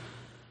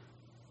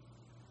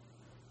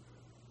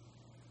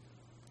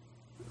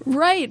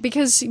 Right,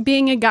 because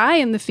being a guy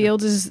in the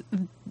field is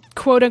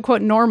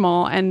quote-unquote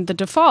normal and the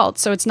default,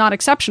 so it's not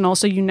exceptional,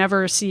 so you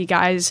never see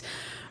guys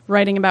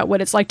writing about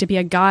what it's like to be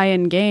a guy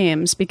in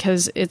games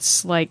because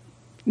it's, like,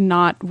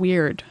 not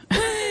weird.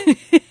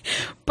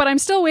 But I'm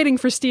still waiting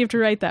for Steve to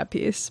write that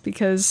piece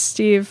because,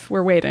 Steve,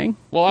 we're waiting.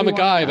 Well, I'm a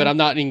guy, but I'm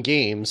not in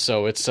games,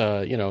 so it's,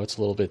 it's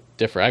a little bit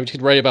different. I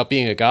could write about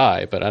being a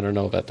guy, but I don't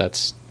know about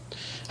that's...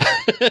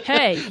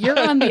 Hey, you're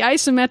on the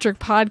Isometric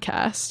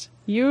podcast.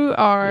 You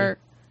are...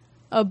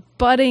 a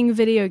budding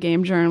video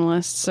game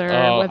journalist,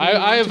 sir, whether you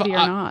want to be or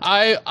not.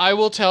 I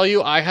will tell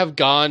you, I have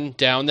gone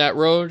down that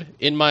road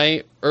in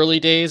my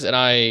early days, and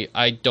I'm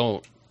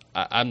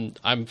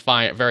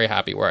fine, very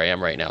happy where I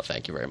am right now.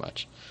 Thank you very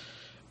much.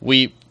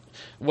 When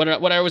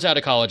I was out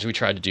of college, we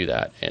tried to do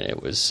that, and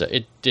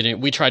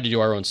we tried to do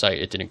our own site.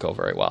 It didn't go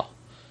very well.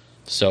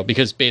 So,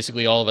 because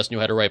basically all of us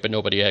knew how to write, but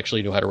nobody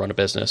actually knew how to run a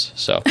business.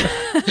 So,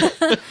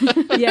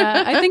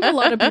 yeah, I think a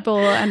lot of people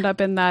end up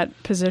in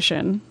that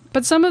position.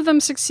 But some of them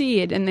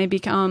succeed and they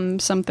become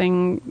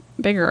something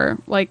bigger,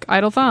 like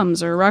Idle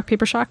Thumbs or Rock,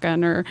 Paper,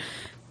 Shotgun or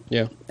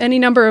any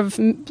number of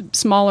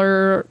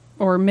smaller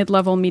or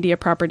mid-level media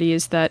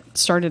properties that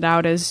started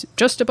out as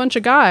just a bunch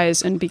of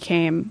guys and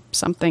became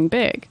something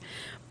big.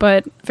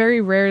 But very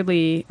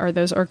rarely are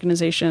those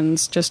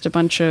organizations just a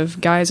bunch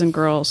of guys and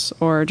girls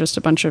or just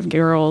a bunch of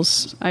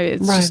girls.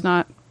 It's just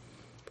not...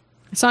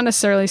 It's not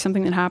necessarily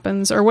something that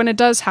happens. Or when it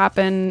does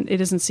happen, it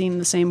isn't seen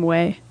the same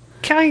way.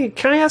 Can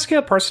I ask you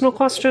a personal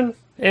question?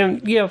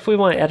 And if we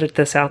want to edit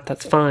this out,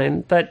 that's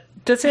fine. But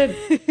does it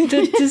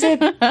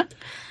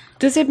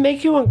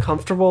make you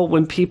uncomfortable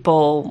when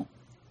people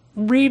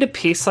read a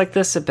piece like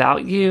this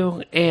about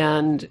you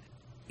and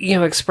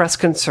express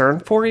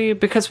concern for you?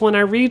 Because when I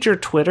read your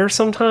Twitter,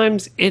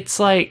 sometimes it's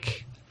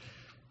like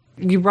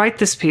you write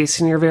this piece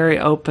and you're very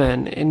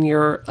open and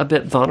you're a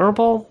bit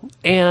vulnerable,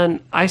 and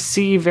I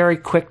see you very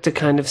quick to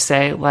kind of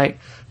say like,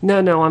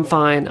 no, I'm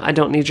fine. I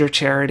don't need your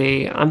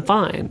charity. I'm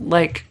fine.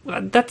 Like,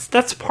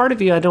 that's part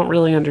of you I don't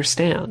really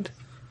understand.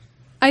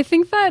 I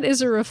think that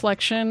is a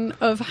reflection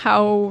of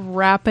how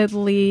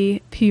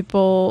rapidly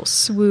people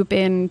swoop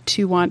in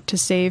to want to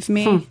save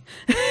me.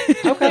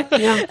 Okay,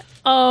 yeah.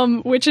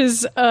 which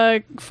is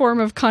a form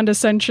of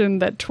condescension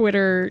that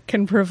Twitter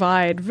can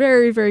provide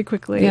very, very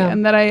quickly. Yeah.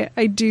 And that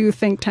I do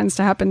think tends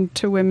to happen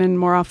to women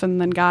more often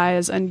than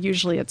guys. And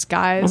usually it's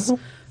guys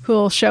who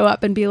will show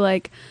up and be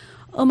like,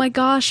 oh my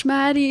gosh,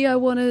 Maddie, I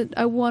want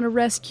to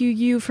rescue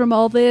you from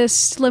all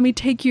this. Let me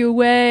take you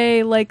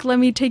away. Like, let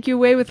me take you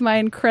away with my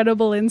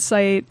incredible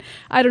insight.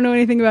 I don't know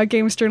anything about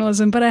games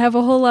journalism, but I have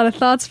a whole lot of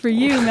thoughts for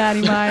you,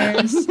 Maddie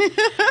Myers.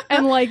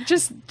 And like,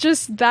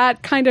 just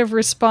that kind of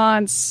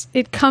response,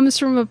 it comes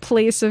from a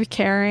place of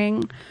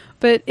caring,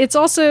 but it's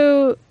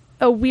also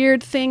a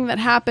weird thing that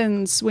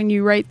happens when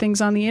you write things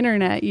on the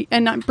internet.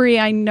 And Brie,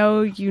 I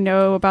know you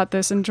know about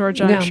this, and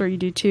Georgia, I'm sure you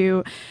do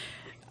too,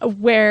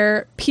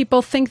 where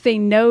people think they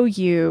know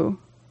you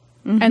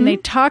and they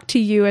talk to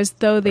you as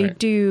though they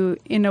do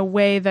in a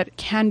way that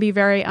can be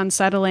very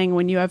unsettling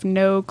when you have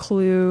no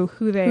clue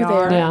who they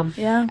are.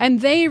 Yeah.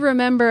 And they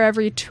remember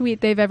every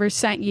tweet they've ever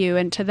sent you,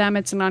 and to them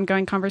it's an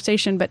ongoing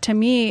conversation. But to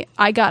me,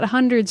 I got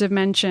hundreds of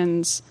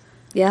mentions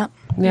you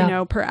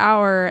know, per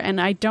hour, and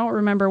I don't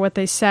remember what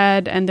they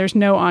said, and there's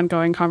no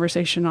ongoing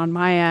conversation on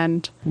my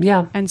end.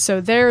 Yeah. And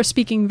so they're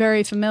speaking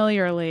very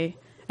familiarly.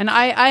 And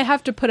I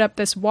have to put up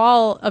this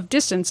wall of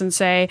distance and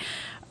say,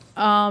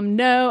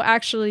 no,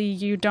 actually,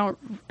 you don't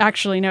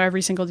actually know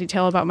every single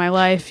detail about my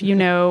life. You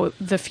know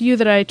the few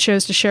that I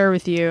chose to share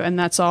with you, and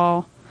that's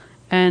all.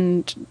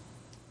 And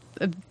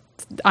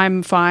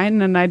I'm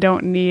fine, and I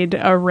don't need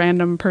a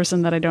random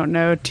person that I don't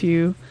know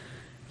to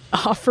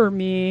offer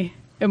me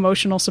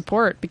emotional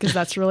support, because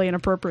that's really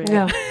inappropriate.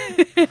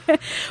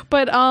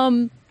 But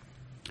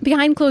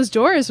behind closed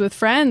doors with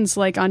friends,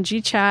 like on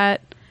GChat,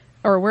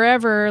 or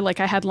wherever, like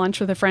I had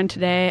lunch with a friend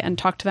today and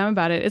talked to them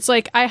about it. It's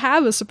like I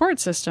have a support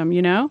system, you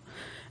know?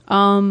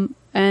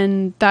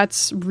 And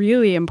that's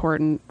really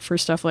important for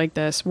stuff like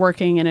this,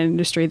 working in an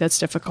industry that's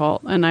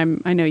difficult. And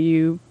I know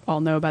you all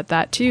know about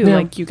that too. Yeah.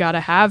 Like you got to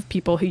have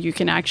people who you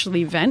can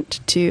actually vent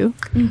to.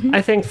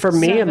 I think for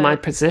me in my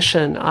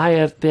position, I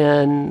have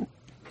been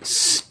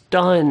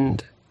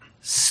stunned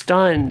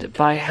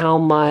by how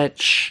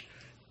much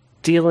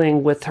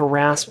dealing with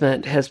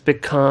harassment has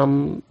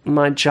become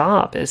my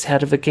job as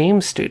head of a game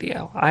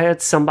studio. I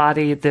had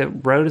somebody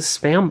that wrote a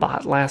spam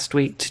bot last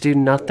week to do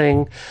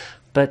nothing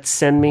but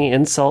send me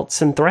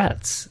insults and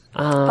threats.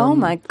 Oh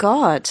my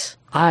God.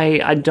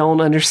 I don't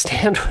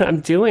understand what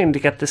I'm doing to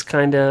get this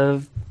kind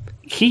of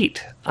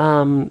heat.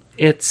 I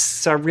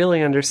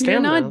really understand. You're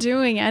not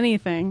doing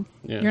anything.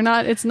 Yeah. You're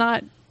not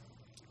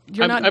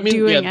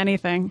doing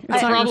anything.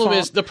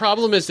 The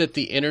problem is that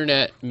the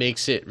internet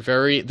makes it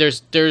very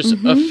there's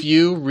a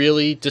few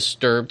really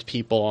disturbed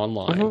people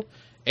online,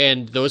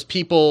 and those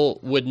people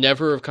would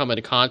never have come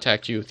into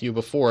contact with you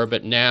before,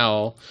 but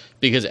now,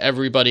 because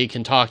everybody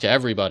can talk to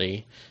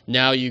everybody,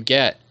 now you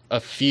get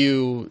a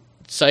few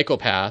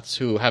psychopaths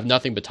who have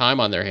nothing but time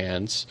on their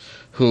hands,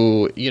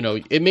 who, you know,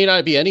 it may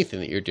not be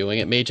anything that you're doing,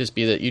 it may just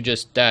be that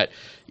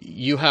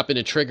you happen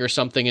to trigger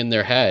something in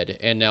their head,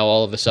 and now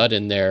all of a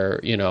sudden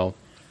they're, you know,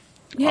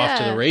 off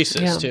to the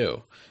races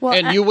too. Well,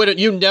 and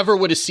you never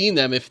would have seen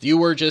them if you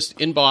were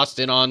just in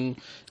Boston on,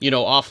 you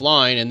know,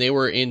 offline, and they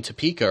were in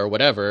Topeka or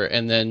whatever,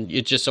 and then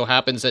it just so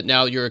happens that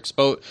now you're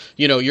exposed,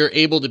 you know, you're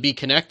able to be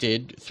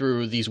connected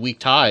through these weak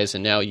ties,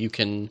 and now you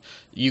can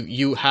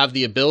you have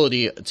the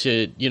ability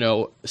to, you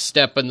know,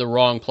 step in the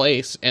wrong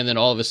place, and then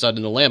all of a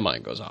sudden the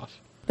landmine goes off.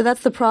 But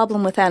that's the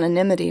problem with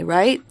anonymity,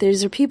 right?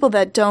 These are people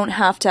that don't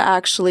have to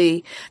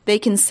actually, they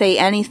can say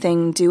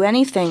anything, do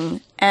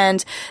anything,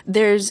 and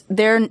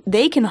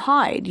they can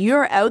hide.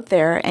 You're out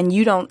there and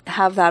you don't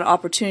have that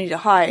opportunity to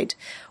hide,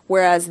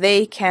 whereas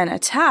they can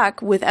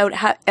attack without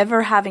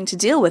ever having to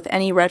deal with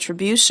any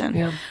retribution.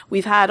 Yeah.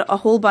 We've had a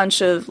whole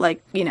bunch of,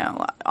 like, you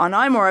know, on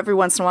iMore every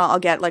once in a while I'll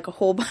get like a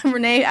whole bunch.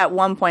 Renee at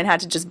one point had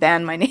to just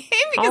ban my name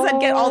because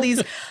I'd get all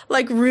these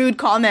like rude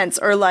comments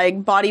or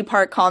like body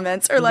part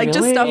comments or like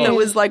just stuff that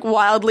was like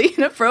wildly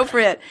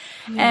inappropriate.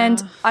 Yeah.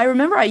 And I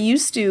remember I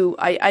used to,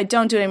 I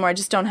don't do it anymore, I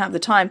just don't have the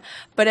time.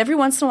 But every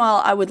once in a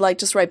while I would like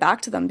just write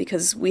back to them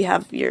because we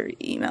have your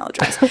email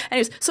address.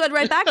 Anyways, so I'd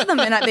write back to them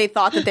and they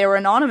thought that they were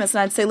anonymous,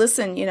 and I'd say,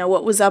 listen, you know,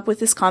 what was up with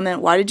this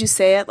comment? Why did you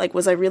say it? Like,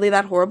 was I really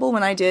that horrible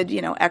when I did,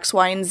 you know, X,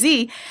 Y, and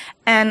Z?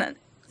 And,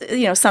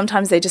 you know,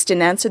 sometimes they just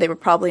didn't answer. They were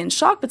probably in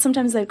shock, but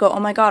sometimes they'd go, oh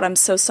my God, I'm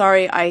so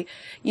sorry. I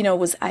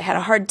had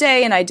a hard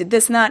day and I did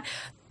this and that.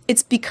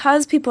 It's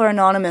because people are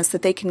anonymous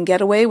that they can get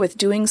away with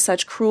doing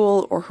such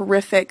cruel or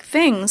horrific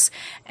things.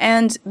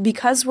 And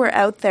because we're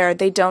out there,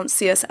 they don't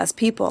see us as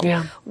people.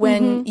 Yeah.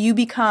 When you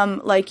become,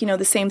 like, you know,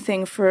 the same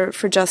thing for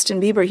Justin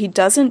Bieber, he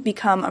doesn't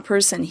become a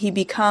person. He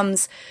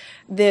becomes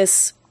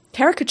this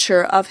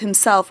caricature of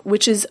himself,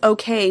 which is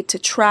okay to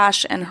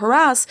trash and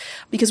harass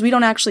because we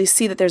don't actually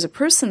see that there's a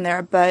person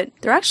there, but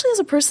there actually is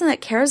a person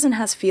that cares and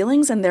has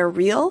feelings and they're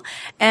real.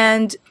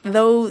 And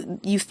though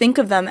you think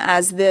of them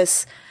as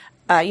this,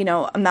 you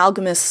know,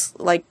 amalgamous,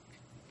 like,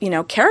 you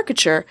know,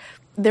 caricature,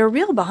 they're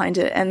real behind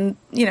it. And,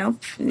 you know,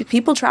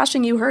 people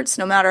trashing you hurts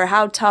no matter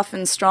how tough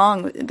and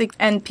strong.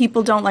 And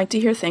people don't like to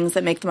hear things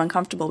that make them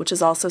uncomfortable, which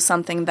is also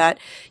something that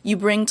you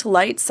bring to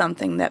light,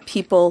 something that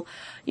people,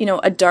 you know,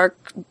 a dark,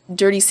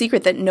 dirty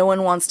secret that no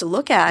one wants to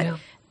look at. Yeah.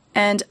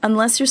 And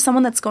unless you're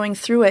someone that's going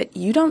through it,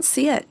 you don't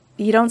see it.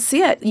 You don't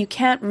see it. You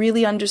can't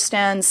really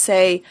understand,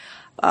 say,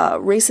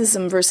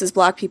 racism versus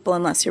black people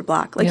unless you're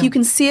black. Like, you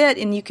can see it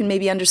and you can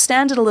maybe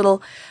understand it a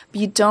little, but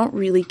you don't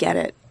really get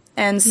it.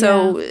 And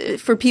so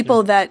for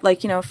people that,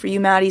 like, you know, for you,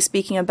 Maddie,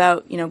 speaking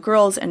about, you know,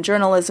 girls and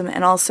journalism,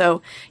 and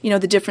also, you know,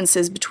 the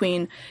differences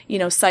between, you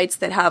know, sites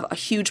that have a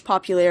huge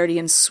popularity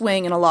and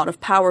swing and a lot of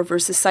power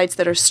versus sites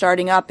that are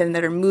starting up and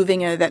that are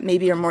moving or that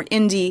maybe are more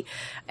indie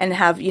and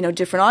have, you know,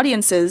 different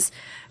audiences,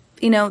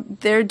 you know,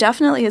 there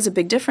definitely is a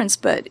big difference.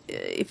 But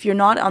if you're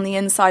not on the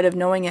inside of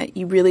knowing it,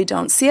 you really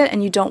don't see it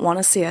and you don't want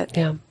to see it.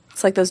 Yeah.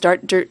 It's like those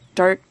dark,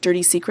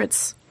 dirty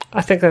secrets.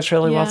 I think that's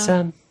really well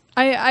said.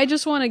 I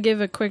just want to give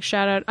a quick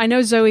shout out. I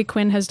know Zoe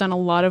Quinn has done a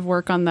lot of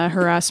work on the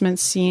harassment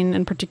scene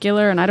in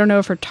particular, and I don't know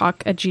if her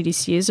talk at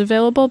GDC is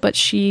available, but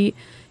she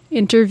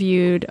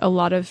interviewed a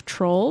lot of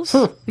trolls.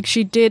 Like,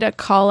 she did a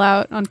call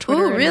out on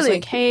Twitter. Ooh, really? And was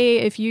like, hey,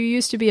 if you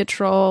used to be a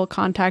troll,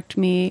 contact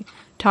me,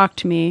 talk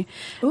to me.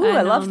 Ooh, and,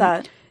 I love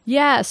that.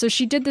 Yeah, so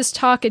she did this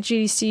talk at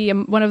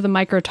GDC, one of the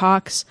micro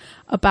talks,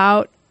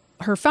 about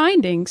her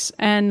findings,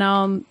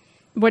 and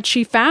what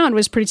she found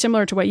was pretty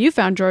similar to what you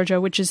found,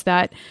 Georgia, which is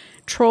that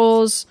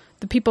trolls,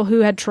 the people who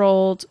had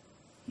trolled,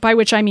 by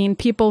which I mean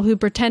people who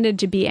pretended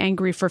to be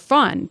angry for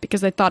fun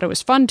because they thought it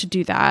was fun to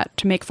do that,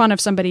 to make fun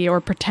of somebody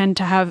or pretend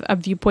to have a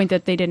viewpoint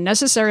that they didn't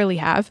necessarily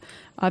have,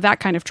 that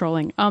kind of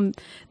trolling.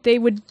 They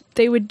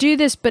would do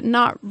this but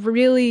not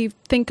really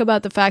think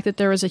about the fact that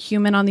there was a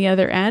human on the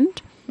other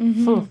end.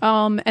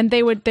 Mm-hmm. And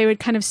they would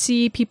kind of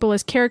see people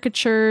as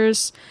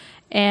caricatures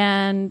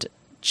and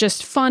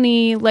just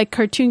funny, like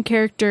cartoon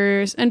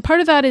characters. And part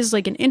of that is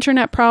like an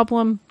internet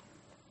problem,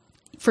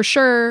 for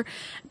sure.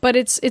 But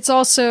it's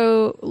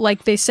also,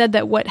 like they said,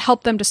 that what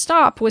helped them to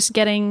stop was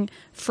getting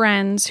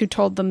friends who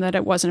told them that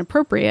it wasn't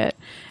appropriate.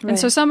 Right. And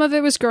so some of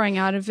it was growing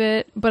out of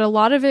it, but a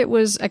lot of it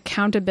was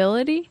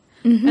accountability.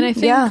 Mm-hmm. And I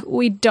think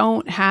we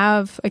don't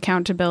have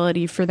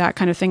accountability for that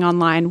kind of thing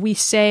online. We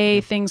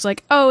say things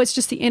like, oh, it's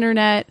just the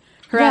internet.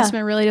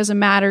 Harassment really doesn't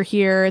matter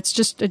here. It's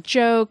just a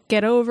joke.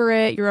 Get over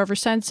it. You're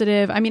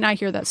oversensitive. I mean, I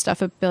hear that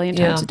stuff a billion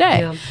times a day.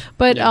 Yeah.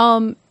 But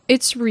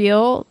it's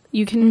real.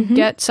 You can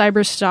get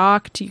cyber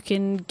stalked. You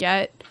can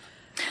get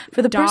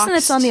for the person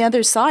that's on the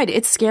other side,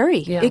 it's scary.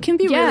 Yeah. It can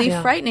be really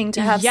frightening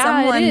to have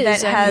someone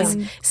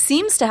that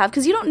seems to have,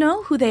 because you don't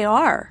know who they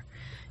are.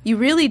 You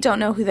really don't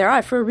know who they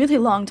are. For a really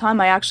long time,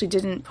 I actually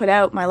didn't put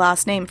out my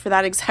last name for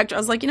that exact. I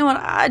was like, you know what?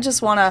 I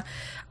just want to.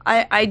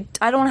 I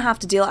don't have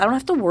to deal. I don't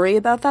have to worry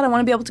about that. I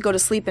want to be able to go to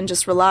sleep and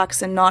just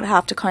relax and not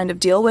have to kind of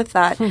deal with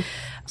that,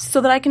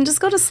 so that I can just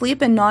go to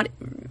sleep and not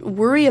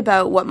worry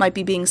about what might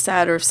be being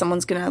said or if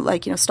someone's gonna,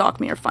 like, you know, stalk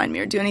me or find me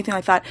or do anything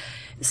like that.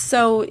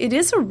 So it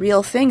is a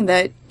real thing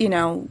that, you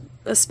know,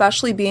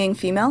 especially being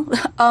female,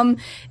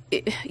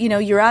 you know,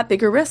 you're at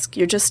bigger risk.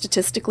 You're just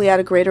statistically at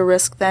a greater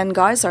risk than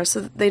guys are.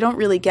 So they don't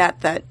really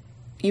get that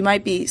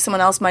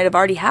someone else might have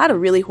already had a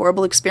really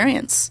horrible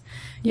experience.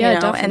 Yeah, you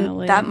know,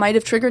 definitely. And that might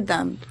have triggered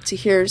them to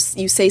hear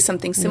you say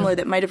something similar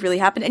that might have really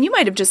happened. And you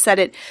might have just said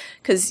it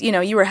because, you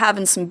know, you were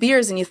having some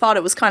beers and you thought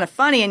it was kind of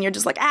funny and you're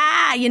just like,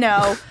 you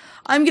know,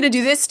 I'm going to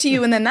do this to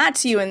you and then that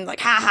to you and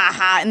like, ha, ha,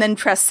 ha, and then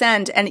press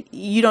send and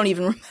you don't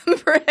even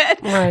remember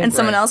it. Right, and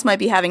someone else might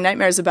be having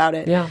nightmares about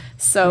it. Yeah.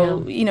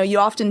 So, you know, you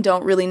often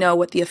don't really know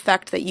what the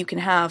effect that you can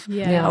have.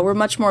 Yeah. We're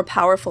much more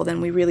powerful than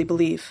we really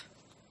believe.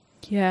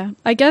 Yeah,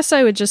 I guess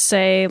I would just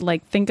say,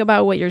 like, think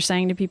about what you're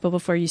saying to people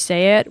before you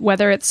say it,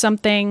 whether it's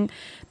something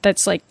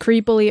that's, like,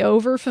 creepily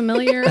over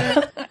familiar,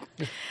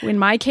 in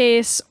my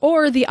case,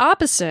 or the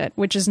opposite,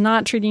 which is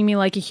not treating me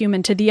like a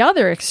human to the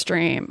other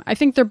extreme. I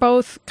think they're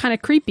both kind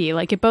of creepy.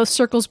 Like, it both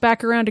circles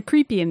back around to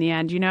creepy in the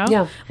end, you know?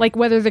 Yeah. Like,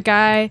 whether the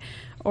guy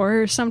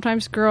or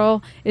sometimes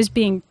girl is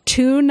being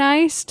too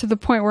nice to the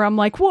point where I'm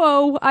like,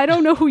 whoa, I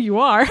don't know who you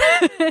are.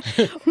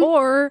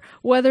 Or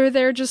whether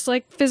they're just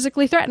like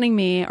physically threatening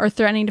me or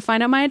threatening to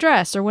find out my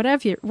address or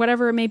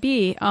whatever it may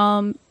be.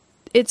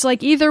 It's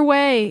like either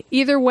way,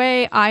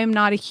 I am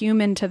not a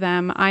human to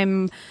them.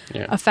 I'm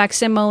a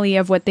facsimile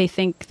of what they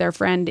think their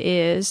friend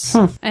is.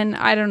 And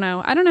I don't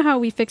know how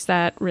we fix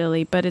that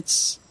really, but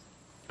it's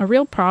a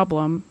real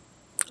problem.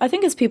 I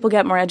think as people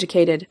get more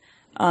educated,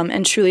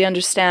 and truly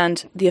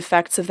understand the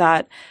effects of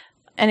that.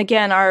 And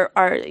again,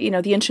 our you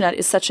know, the internet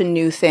is such a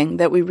new thing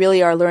that we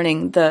really are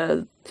learning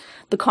the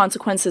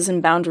consequences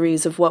and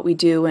boundaries of what we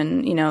do.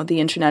 And, you know, the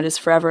internet is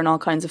forever and all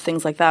kinds of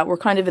things like that. We're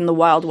kind of in the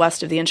wild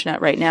west of the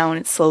internet right now, and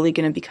it's slowly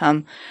going to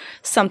become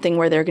something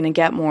where they're going to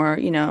get more,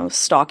 you know,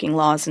 stalking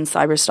laws and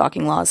cyber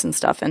stalking laws and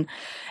stuff. And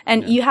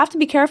you have to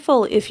be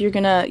careful if you're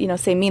going to, you know,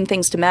 say mean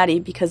things to Maddie,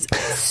 because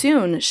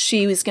soon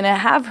she's going to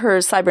have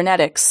her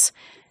cybernetics.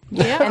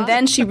 Yeah. And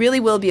then she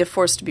really will be a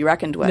force to be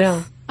reckoned with.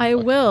 Yeah. I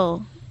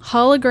will.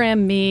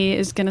 Hologram me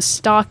is going to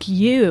stalk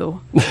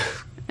you.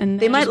 And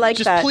They might like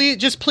that.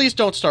 Please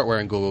don't start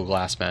wearing Google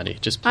Glass, Maddie.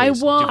 Just I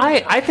please. won't.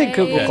 I think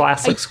Google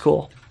Glass looks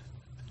cool.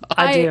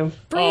 I do.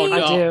 Bree,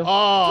 I do.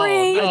 Oh,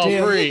 Bree. no, I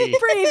do. Bree.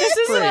 Bree, this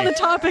isn't on the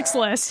topics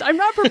list. I'm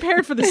not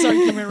prepared for this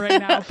argument right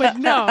now, but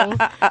no,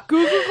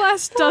 Google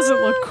Glass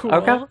doesn't look cool.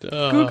 Okay.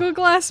 Google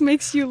Glass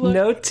makes you look.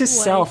 Note to like,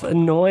 self: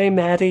 annoy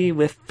Maddie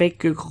with fake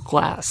Google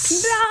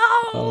Glass.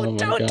 No, my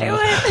don't God. do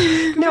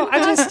it. No, I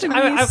Glass just to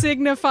me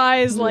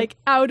signifies like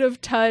out of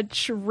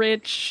touch,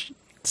 rich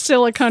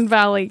Silicon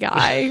Valley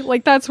guy.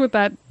 Like that's what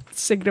that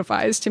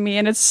signifies to me,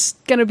 and it's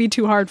gonna be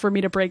too hard for me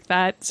to break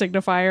that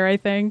signifier, I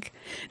think.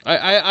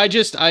 I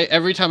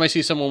every time I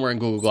see someone wearing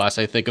Google Glass,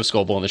 I think of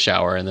Scoble in the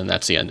shower, and then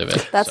that's the end of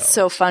it. That's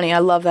so funny. I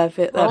love that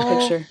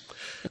picture.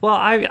 Well,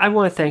 I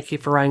want to thank you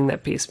for writing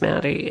that piece,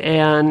 Maddie.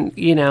 And,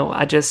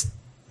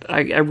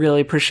 I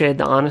really appreciate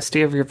the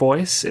honesty of your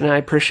voice, and I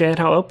appreciate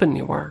how open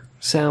you were.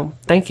 So,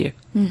 thank you.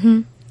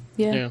 Mm-hmm.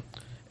 Yeah.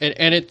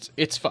 And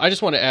it's I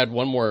just want to add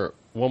one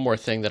more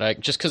thing that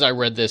just because I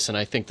read this and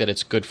I think that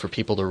it's good for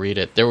people to read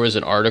it. There was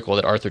an article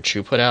that Arthur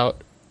Chu put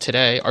out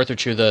today. Arthur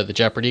Chu, the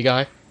Jeopardy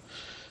guy,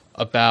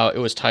 it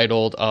was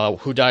titled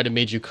 "Who Died and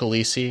Made You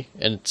Khaleesi?"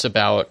 and it's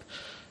about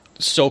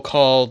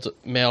so-called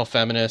male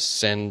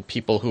feminists and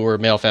people who are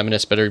male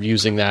feminists but are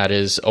using that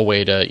as a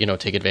way to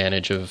take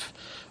advantage of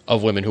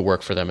women who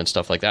work for them and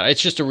stuff like that.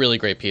 It's just a really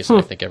great piece, and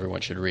I think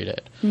everyone should read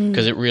it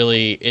because it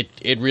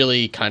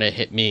really kind of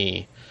hit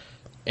me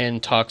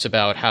and talks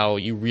about how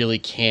you really,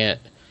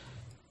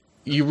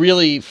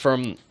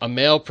 from a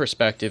male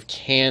perspective,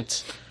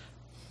 can't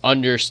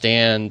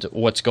understand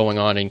what's going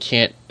on and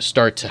can't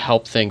start to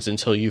help things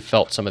until you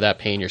felt some of that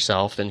pain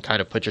yourself and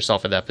kind of put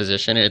yourself in that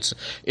position. It's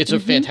a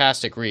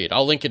fantastic read.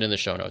 I'll link it in the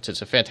show notes.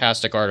 It's a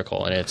fantastic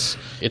article, and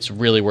it's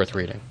really worth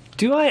reading.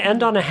 Do I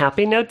end on a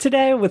happy note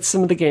today with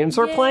some of the games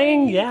we're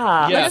playing?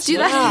 Yeah. Yes. Let's do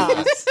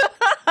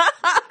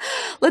that.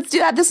 Let's do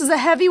that. This is a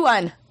heavy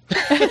one.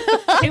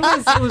 It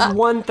was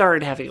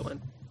 1/3 heavy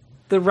one.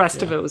 The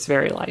rest of it was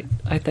very light,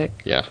 I think.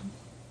 Yeah.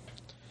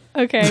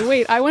 Okay,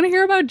 wait. I want to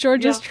hear about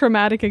George's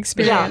traumatic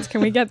experience. Yeah.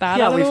 Can we get that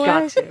Yeah, out of we've the way?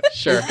 got to.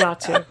 Sure. We've got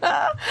to.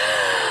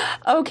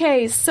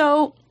 Okay,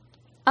 so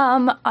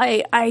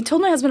I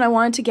told my husband I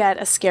wanted to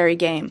get a scary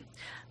game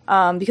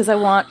because I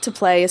want to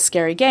play a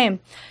scary game.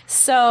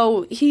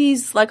 So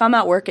he's like, I'm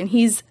at work and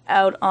he's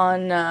out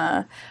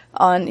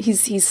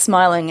he's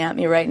smiling at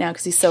me right now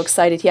because he's so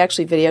excited. He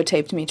actually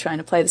videotaped me trying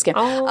to play this game.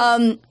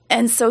 Oh.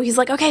 And so he's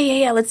like,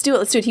 okay, yeah, let's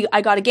do it. I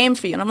got a game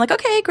for you. And I'm like,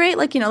 okay, great.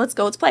 Like, let's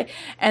go, let's play.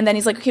 And then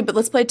he's like, okay, but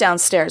let's play it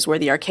downstairs where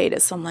the arcade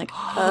is. So I'm like,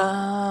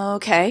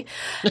 okay.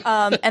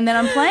 And then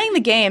I'm playing the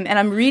game and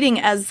I'm reading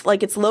as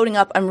like it's loading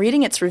up. I'm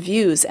reading its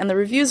reviews and the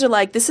reviews are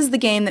like, this is the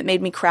game that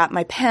made me crap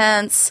my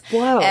pants.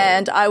 Whoa.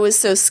 And I was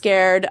so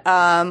scared.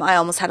 I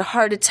almost had a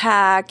heart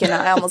attack and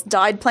I almost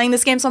died playing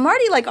this game. So I'm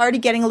already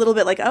getting a little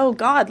bit like, oh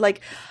God,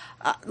 like,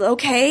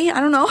 okay, I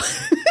don't know.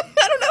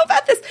 I don't know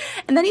about this.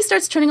 And then he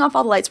starts turning off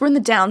all the lights. We're in the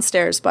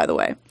downstairs, by the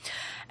way.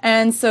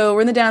 And so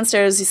we're in the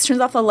downstairs. He turns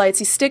off all the lights.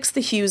 He sticks the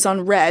hues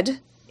on red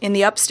in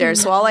the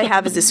upstairs. So all I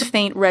have is this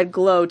faint red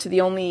glow to the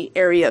only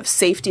area of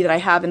safety that I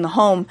have in the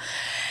home.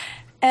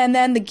 And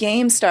then the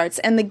game starts.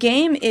 And the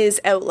game is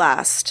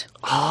Outlast.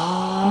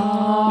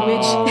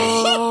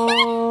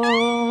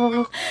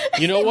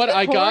 You know what?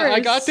 I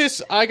got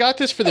this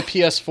for the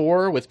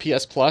PS4 with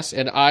PS Plus,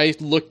 and I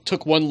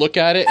took one look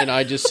at it, and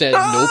I just said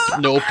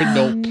nope.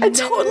 I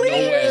totally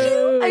hear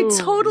you. I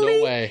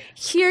totally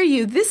hear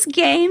you. This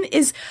game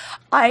is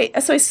I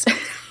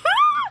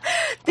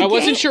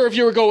wasn't sure if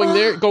you were going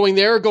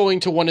there or going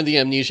to one of the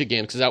Amnesia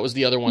games because that was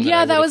the other one.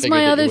 Yeah, that was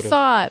my other would've...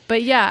 thought.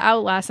 But yeah,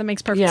 Outlast, that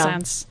makes perfect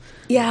sense.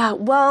 Yeah,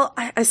 well,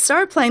 I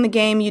started playing the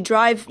game. You're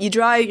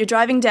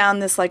driving down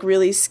this like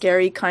really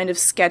scary kind of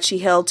sketchy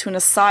hill to an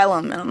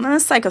asylum, and I'm not a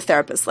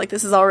psychotherapist. Like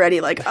this is already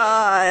like,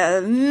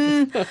 I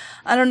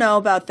don't know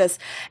about this.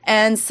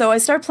 And so I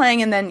start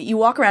playing, and then you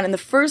walk around, and the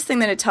first thing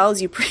that it tells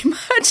you pretty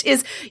much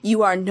is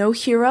you are no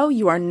hero,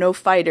 you are no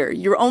fighter.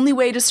 Your only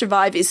way to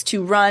survive is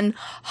to run,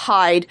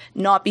 hide,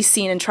 not be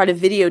seen, and try to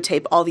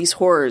videotape all these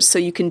horrors so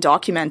you can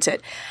document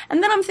it.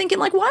 And then I'm thinking,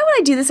 like, why would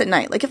I do this at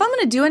night? Like, if I'm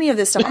going to do any of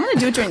this stuff, I'm going to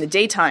do it during the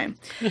daytime.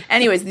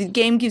 Anyways, the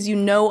game gives you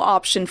no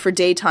option for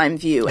daytime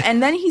view.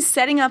 And then he's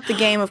setting up the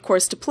game, of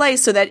course, to play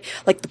so that,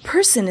 like, the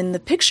person in the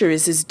picture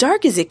is as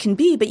dark as it can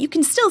be, but you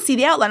can still see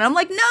the outline. And I'm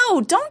like, no,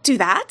 don't do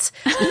that.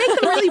 Make them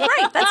really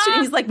bright. That's it.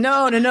 And he's like,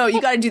 no,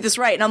 you got to do this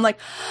right. And I'm like,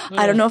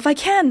 I don't know if I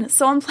can.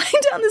 So I'm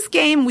playing down this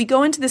game. We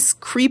go into this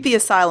creepy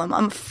asylum.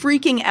 I'm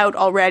freaking out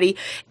already.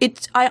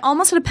 I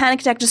almost had a panic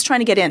attack just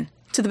trying to get in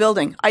to the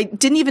building. I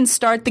didn't even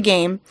start the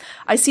game.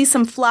 I see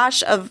some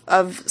flash of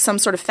some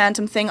sort of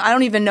phantom thing. I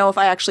don't even know if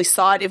I actually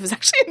saw it. If it was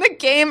actually in the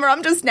game or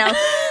I'm just now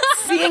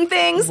seeing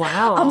things.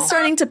 Wow. I'm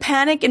starting to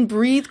panic and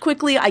breathe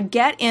quickly. I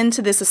get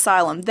into this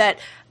asylum that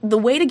the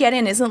way to get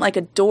in isn't like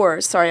a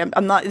door. Sorry,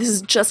 I'm not. This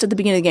is just at the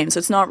beginning of the game, so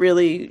it's not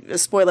really a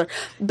spoiler.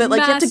 But like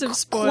Massive you have to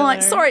spoiler.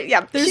 climb. Sorry,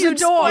 yeah. There's huge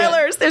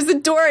spoilers. There's a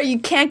door. You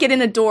can't get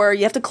in a door.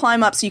 You have to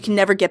climb up, so you can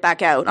never get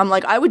back out. I'm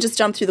like, I would just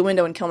jump through the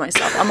window and kill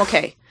myself. I'm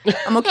okay.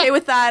 I'm okay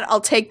with that.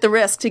 I'll take the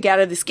risk to get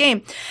out of this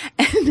game.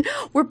 And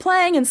we're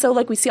playing, and so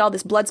like we see all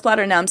this blood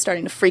splatter, and now I'm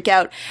starting to freak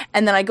out.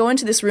 And then I go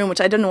into this room, which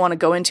I didn't want to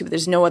go into, but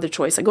there's no other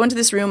choice. I go into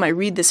this room, I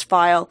read this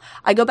file,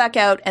 I go back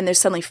out, and there's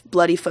suddenly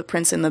bloody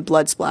footprints in the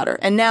blood splatter.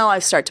 And now I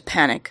start to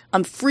panic.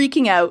 I'm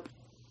freaking out.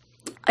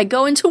 I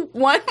go into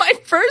my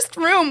first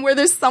room where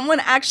there's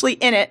someone actually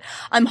in it.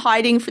 I'm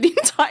hiding for the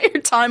entire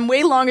time,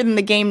 way longer than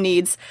the game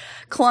needs.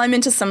 Climb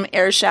into some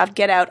air shaft,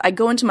 get out. I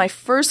go into my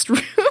first room.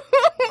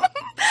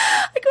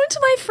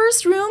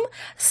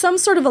 Some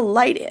sort of a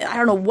light, I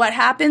don't know what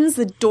happens.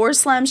 The door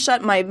slams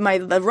shut.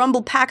 The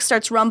rumble pack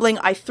starts rumbling.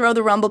 I throw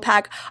the rumble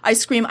pack. I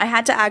scream. I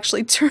had to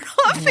actually turn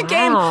off the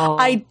game.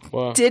 I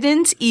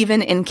didn't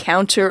even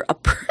encounter a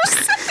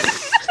person.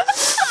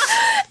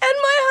 And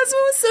my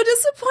husband was so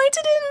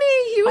disappointed in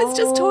me. He was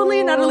just totally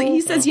and utterly. He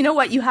says, "You know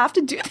what? You have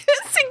to do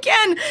this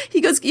again."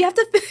 He goes, "You have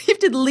to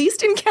at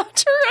least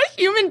encounter a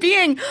human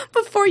being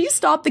before you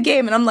stop the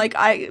game." And I'm like,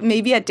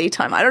 maybe at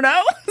daytime. I don't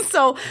know.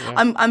 So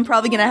I'm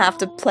probably gonna have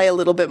to play a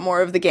little bit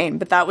more of the game.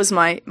 But that was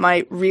my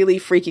really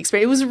freaky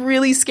experience. It was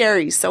really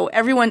scary. So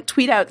everyone,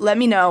 tweet out. Let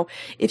me know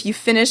if you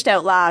finished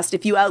Outlast.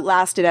 If you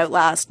outlasted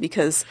Outlast,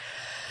 because.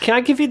 Can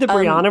I give you the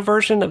Brianna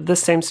version of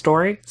this same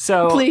story?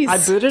 So please,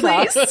 I booted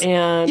up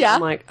and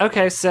I'm like,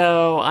 okay,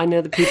 so I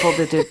know the people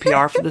that did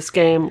PR for this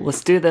game.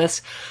 Let's do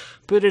this.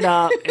 Boot it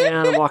up and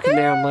I'm walking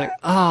there. I'm like,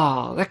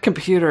 oh, that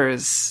computer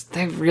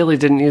they really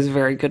didn't use a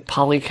very good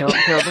poly count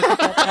here. Look at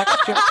that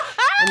texture.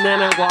 And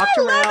then I walked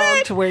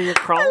around to where you're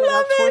crawling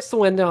up towards the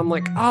window. I'm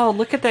like, oh,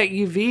 look at that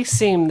UV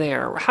seam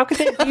there. How could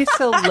they be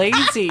so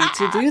lazy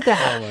to do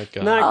that? Oh, my God.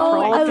 And then I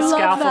crawl up the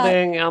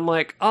scaffolding. And I'm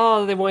like,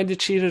 oh, they wanted to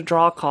cheat a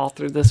draw call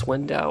through this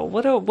window.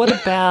 What a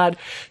bad...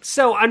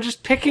 So I'm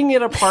just picking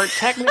it apart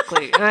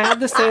technically. And I had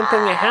the same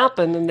thing that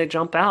happened, and they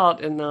jump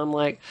out, and I'm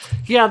like,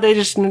 yeah, they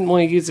just didn't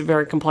want to use a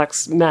very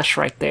complex mesh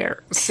right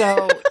there.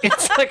 So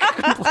it's like a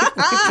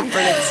completely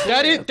different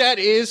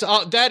experience.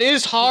 That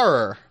is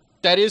horror.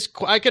 That is,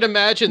 I could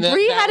imagine that.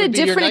 Bree had a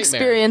different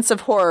experience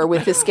of horror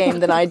with this game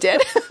than I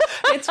did.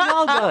 It's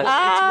well done. It's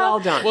well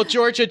done. Well,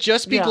 Georgia,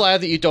 just be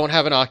glad that you don't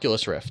have an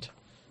Oculus Rift.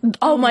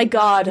 Oh my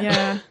God!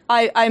 Yeah.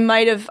 I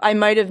might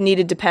have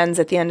needed Depends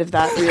at the end of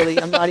that. Really,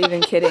 I'm not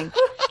even kidding.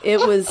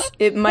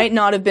 It might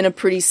not have been a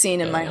pretty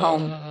scene in my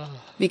home.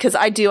 Because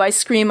I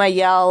scream, I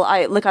yell.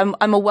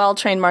 I'm a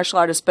well-trained martial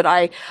artist, but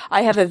I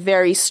have a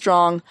very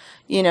strong,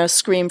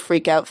 scream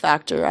freak out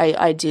factor.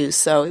 I do.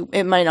 So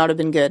it might not have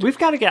been good. We've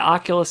got to get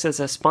Oculus as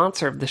a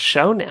sponsor of the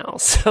show now.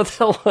 So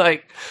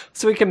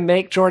so we can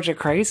make Georgia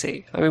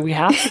crazy. I mean, we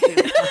have to do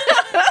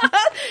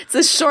that.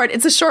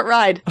 It's a short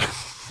ride.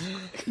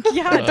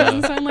 Yeah, it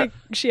doesn't sound like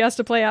she has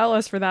to play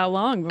Outlast for that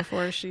long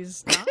before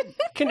she's done.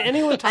 Can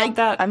anyone top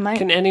that? I might.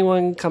 Can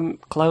anyone come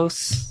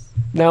close?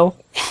 No?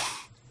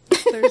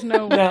 There's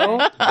no way.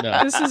 No.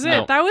 This is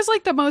it. That was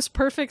like the most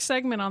perfect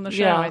segment on the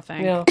show, I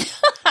think. Yeah.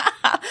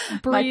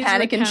 Bree's my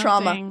panic and recounting.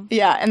 trauma.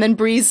 Yeah, and then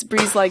Bree's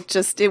like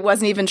it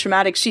wasn't even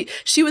traumatic.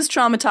 She was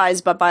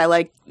traumatized, but by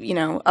like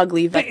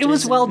ugly vectors. It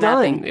was well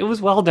done. done. It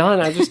was well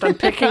done. I'm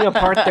picking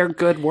apart their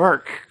good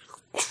work.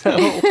 So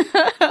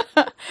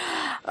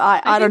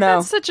I don't know.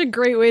 That's such a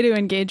great way to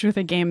engage with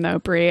a game, though,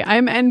 Bree.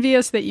 I'm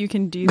envious that you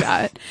can do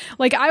that.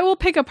 Like, I will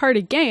pick apart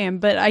a game,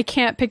 but I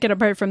can't pick it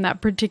apart from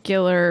that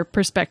particular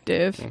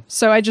perspective.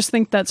 So I just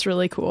think that's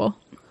really cool.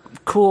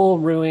 Cool,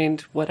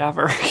 ruined,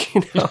 whatever.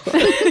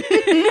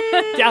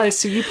 Yeah.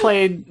 So you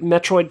played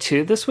Metroid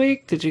 2 this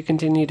week. Did you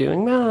continue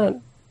doing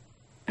that?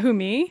 Who,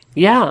 me?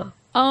 Yeah.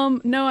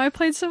 No, I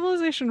played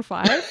Civilization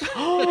 5.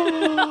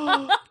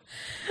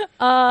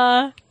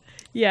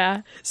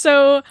 Yeah.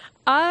 So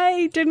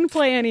I didn't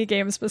play any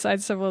games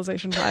besides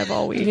Civilization 5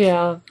 all week.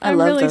 Yeah. I'm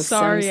love really those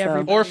sorry, Sims, though.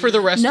 everybody. Or for the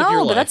rest of your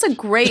No, life.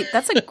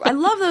 but I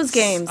love those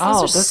games.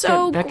 Those are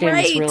so good. That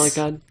great. game's really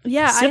good.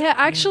 Yeah, I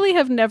actually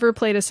have never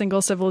played a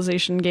single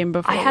Civilization game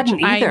before. I hadn't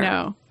which either. I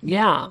know.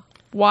 Yeah.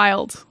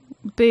 Wild.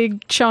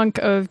 Big chunk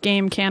of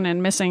game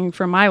canon missing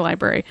from my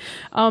library.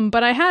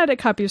 But I had a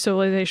copy of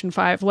Civilization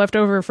 5 left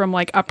over from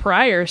like a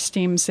prior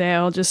Steam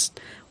sale, just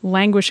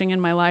languishing in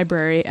my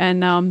library.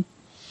 And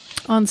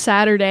on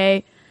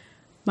Saturday,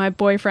 my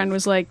boyfriend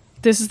was like,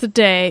 this is the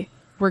day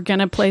we're going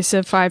to play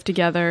Civ 5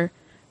 together.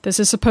 This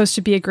is supposed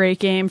to be a great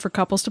game for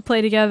couples to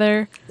play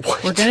together.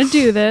 What? We're going to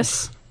do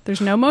this. There's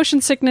no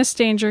motion sickness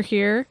danger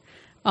here.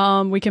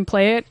 We can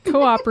play it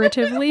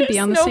cooperatively, be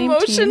on the same team. No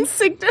motion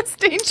sickness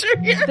danger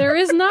here. There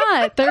is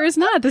not. There is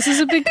not. This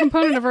is a big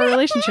component of our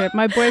relationship.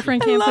 My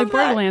boyfriend can't play love that.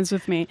 Borderlands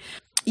with me.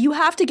 You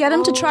have to get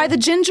him to try the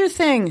ginger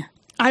thing.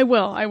 I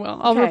will.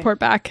 I'll report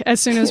back as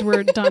soon as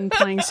we're done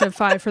playing Civ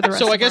 5 for the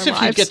rest of So our I guess if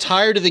you lives. get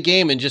tired of the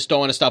game and just don't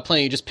want to stop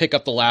playing, you just pick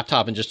up the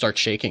laptop and just start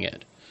shaking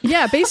it.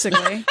 Yeah,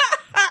 basically.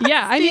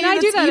 Yeah, I mean, I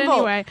do that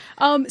evil. anyway.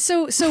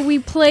 So we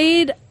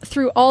played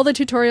through all the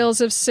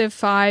tutorials of Civ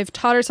 5,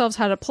 taught ourselves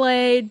how to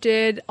play,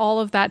 did all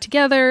of that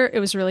together. It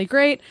was really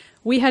great.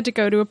 We had to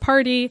go to a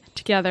party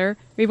together.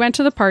 We went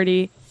to the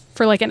party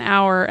for like an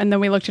hour, and then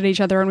we looked at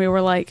each other and we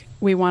were like,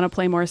 we want to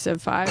play more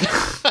Civ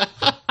 5.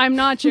 I'm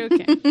not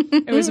joking.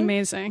 It was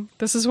amazing.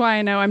 This is why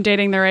I know I'm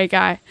dating the right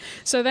guy.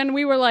 So then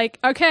we were like,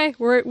 okay,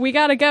 we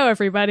got to go,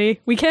 everybody.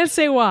 We can't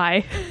say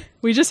why.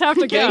 We just have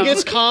to go.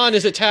 Genghis Khan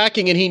is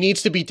attacking and he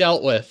needs to be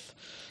dealt with.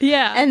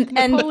 Yeah. And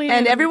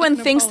everyone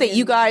thinks that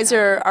you guys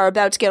are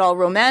about to get all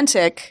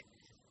romantic,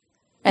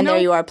 and there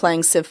you are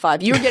playing Civ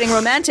 5. You were getting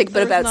romantic,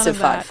 but about Civ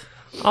 5.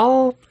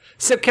 Oh,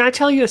 so can I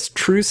tell you a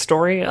true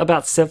story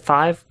about Civ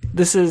 5?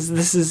 This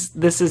is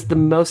the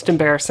most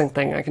embarrassing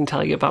thing I can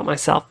tell you about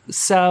myself.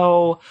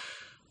 So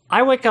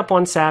I wake up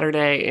on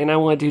Saturday and I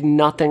want to do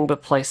nothing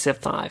but play Civ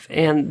 5.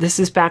 And this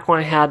is back when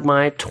I had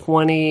my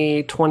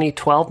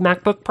 2012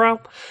 MacBook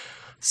Pro.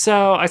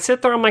 So I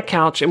sit there on my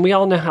couch, and we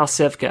all know how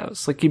Civ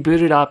goes. Like, you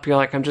boot it up, you're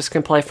like, I'm just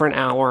going to play for an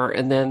hour,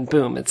 and then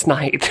boom, it's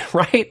night,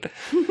 right?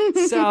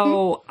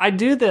 So I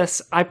do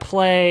this. I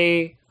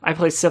play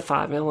Civ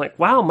 5, and I'm like,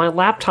 wow, my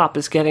laptop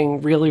is getting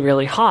really,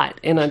 really hot.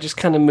 And I just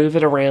kind of move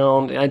it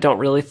around, and I don't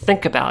really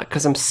think about it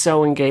because I'm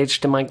so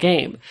engaged in my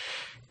game.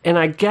 And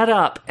I get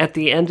up at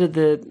the end of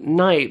the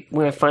night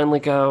when I finally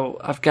go,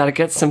 I've got to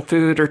get some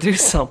food or do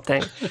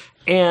something.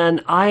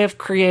 And I have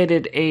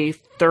created a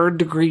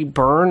 3rd-degree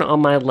burn on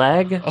my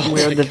leg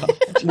where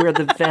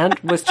the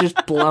vent was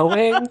just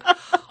blowing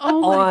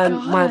on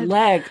my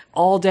leg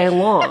all day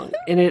long.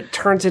 And it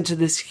turns into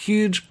this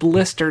huge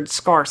blistered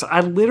scar. So I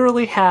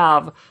literally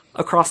have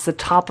across the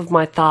top of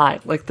my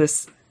thigh like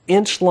this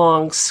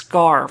inch-long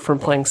scar from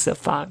playing Civ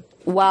 5.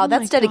 Wow,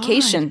 that's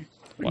dedication.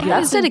 Wow.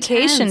 That's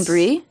dedication, intense.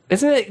 Bree.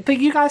 Isn't it? But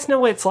you guys know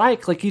what it's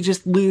like. Like, you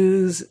just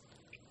lose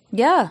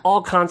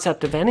all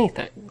concept of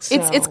anything. So.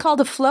 It's called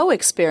a flow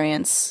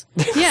experience.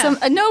 Yeah.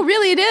 No,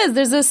 really, it is.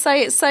 There's a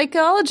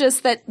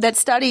psychologist that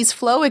studies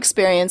flow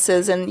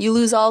experiences, and you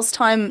lose all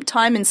time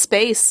and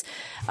space.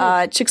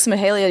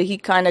 Csikszentmihalyi, he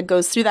kind of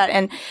goes through that,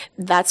 and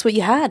that's what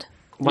you had.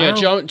 Wow.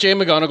 Yeah, Jay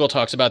McGonigal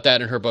talks about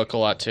that in her book a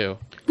lot too.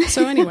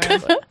 So anyway.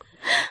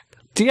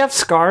 Do you have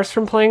scars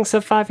from playing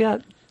Civ 5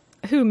 yet?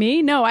 Who,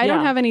 me? No, I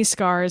don't Yeah. have any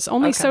scars.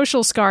 Only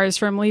social scars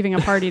from leaving a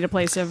party to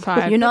play Civ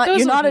 5. You're not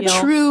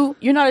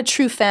a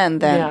true fan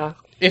then. Yeah.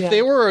 If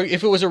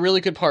it was a really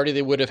good party,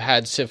 they would have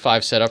had Civ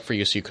 5 set up for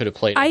you so you could have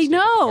played. I at the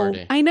know.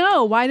 party.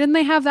 Why didn't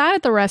they have that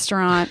at the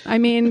restaurant? I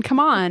mean,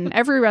 come on.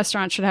 Every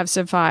restaurant should have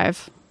Civ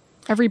 5.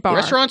 Every bar.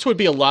 Restaurants would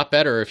be a lot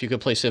better if you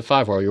could play Civ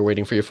 5 while you were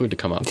waiting for your food to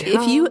come up.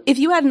 If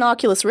you had an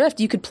Oculus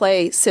Rift, you could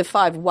play Civ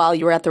 5 while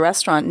you were at the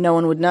restaurant. No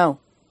one would know.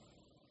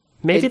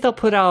 Maybe they'll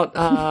put out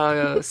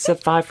Civ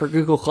 5 for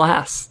Google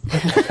Glass.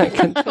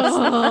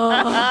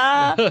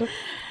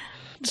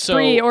 So,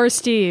 Bree or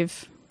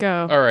Steve,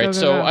 go. all right,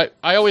 Go.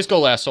 I always go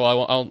last, so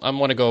I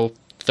want to go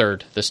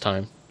third this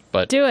time.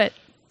 But Do it.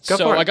 Go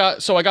for it. I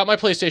got my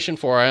PlayStation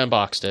 4. I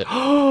unboxed it,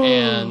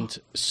 and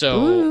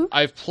so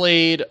I've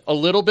played a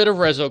little bit of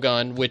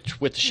Resogun, which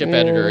with the ship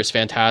editor is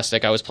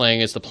fantastic. I was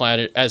playing as the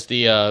Planet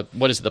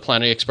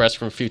Express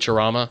from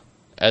Futurama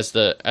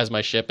as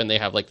my ship, and they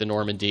have like the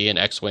Normandy and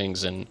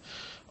X-wings and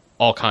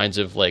all kinds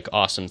of like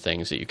awesome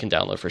things that you can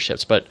download for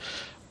ships. But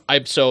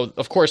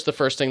of course the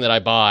first thing that I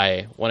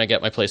buy when I get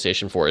my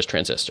PlayStation 4 is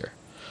Transistor.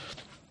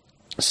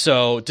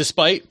 So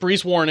despite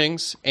Bree's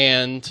warnings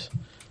and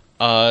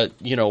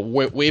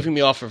waving me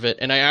off of it,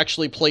 and I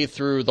actually played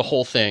through the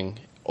whole thing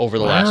over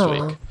the last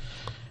week.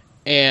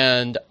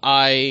 And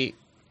I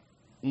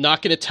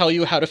not going to tell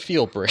you how to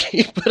feel, Bree,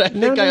 but I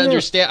think I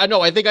understand.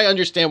 I think I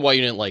understand why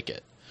you didn't like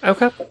it.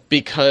 Okay.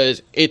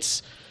 Because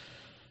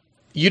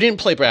you didn't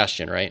play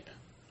Bastion, right?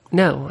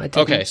 No, I didn't.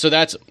 Okay, so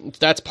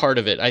that's part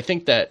of it. I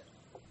think that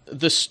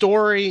the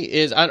story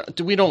is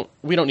we don't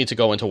need to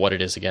go into what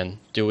it is again,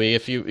 do we?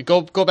 If you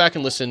go back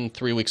and listen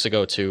 3 weeks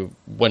ago to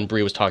when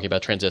Bree was talking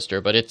about Transistor,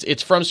 but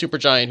it's from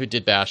Supergiant, who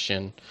did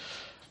Bastion.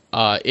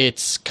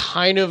 It's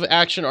kind of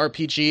action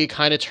RPG,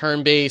 kind of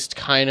turn-based,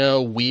 kind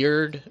of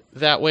weird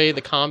that way,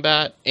 the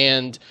combat,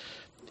 and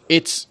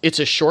it's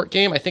a short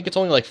game. I think it's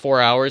only like 4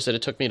 hours that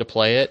it took me to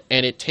play it,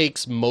 and it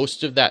takes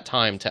most of that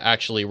time to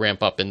actually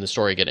ramp up and the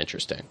story get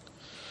interesting.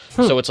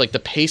 So it's like the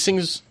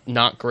pacing's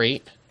not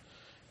great,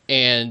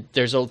 and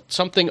there's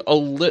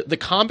the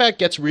combat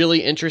gets really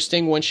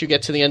interesting once you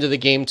get to the end of the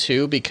game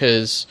too,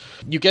 because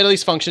you get all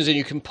these functions and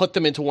you can put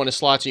them into one of the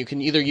slots, and you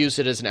can either use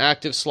it as an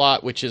active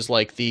slot, which is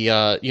like the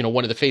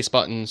one of the face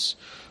buttons,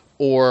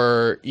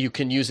 or you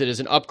can use it as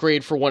an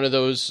upgrade for one of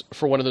those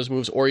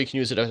moves, or you can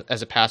use it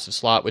as a passive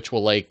slot, which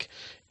will like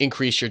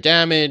increase your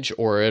damage,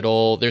 or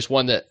there's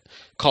one that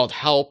called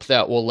Help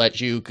that will let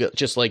you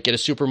just like get a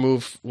super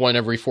move one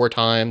every 4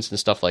 times and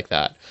stuff like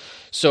that.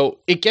 So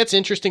it gets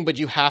interesting, but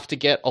you have to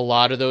get a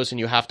lot of those and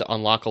you have to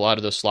unlock a lot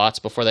of those slots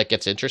before that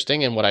gets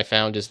interesting. And what I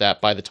found is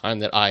that by the time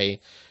that I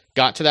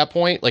got to that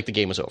point, like the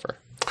game was over.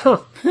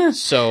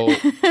 So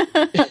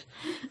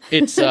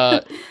it's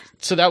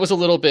so that was a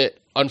little bit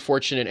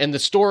unfortunate. And the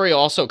story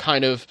also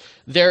kind of,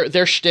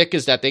 their shtick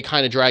is that they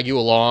kind of drag you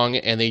along,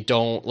 and they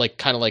don't, like,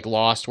 kind of like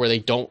Lost, where they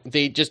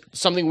just,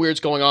 something weird's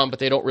going on, but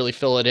they don't really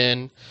fill it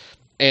in.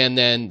 And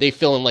then they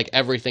fill in, like,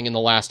 everything in the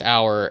last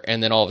hour,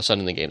 and then all of a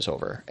sudden the game's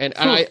over. And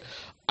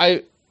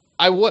I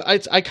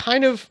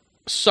kind of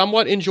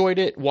somewhat enjoyed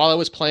it while I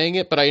was playing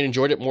it, but I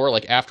enjoyed it more,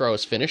 like, after I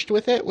was finished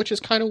with it, which is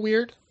kind of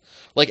weird.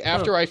 Like,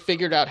 after I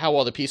figured out how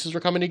all the pieces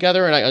were coming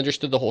together and I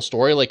understood the whole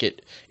story, like,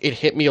 it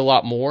hit me a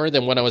lot more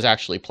than when I was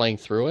actually playing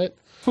through it.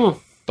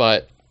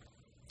 But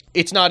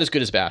it's not as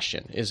good as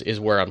Bastion, is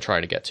where I'm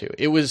trying to get to.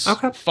 It was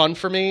fun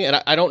for me,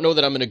 and I don't know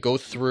that I'm going to go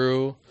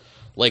through,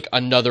 like,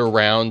 another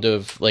round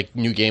of, like,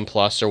 New Game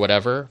Plus or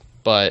whatever,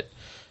 but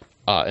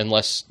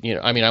unless, you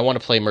know, I mean, I want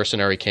to play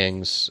Mercenary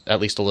Kings at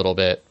least a little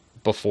bit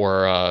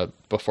before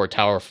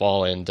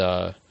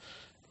Towerfall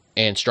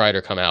and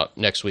Strider come out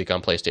next week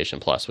on PlayStation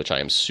Plus, which I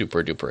am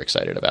super duper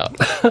excited about.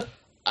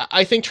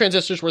 I think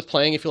Transistor's worth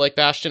playing if you like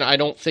Bastion. I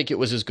don't think it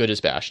was as good as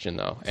Bastion,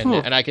 though.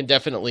 And I can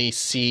definitely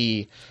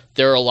see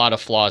there are a lot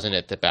of flaws in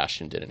it that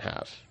Bastion didn't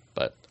have.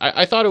 But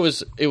I thought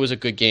it was a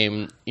good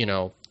game, you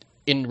know,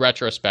 in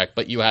retrospect,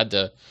 but you had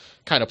to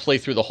kind of play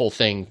through the whole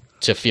thing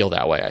to feel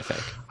that way, I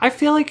think. I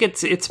feel like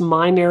it's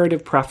my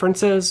narrative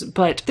preferences,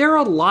 but there are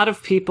a lot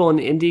of people in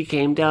indie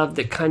game dev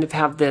that kind of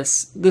have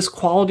this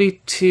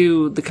quality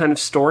to the kind of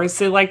stories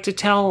they like to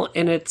tell,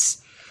 and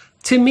it's,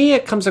 to me,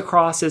 it comes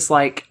across as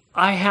like,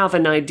 I have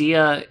an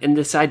idea, and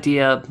this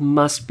idea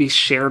must be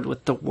shared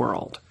with the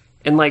world.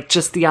 And, like,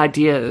 just the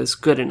idea is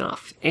good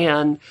enough.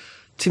 And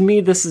to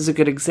me, this is a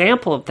good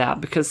example of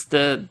that, because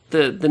the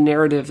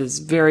narrative is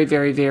very,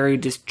 very, very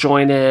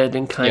disjointed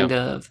and kind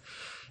of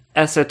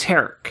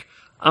esoteric.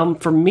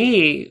 For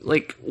me,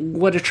 like,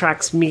 what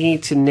attracts me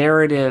to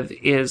narrative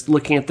is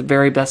looking at the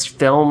very best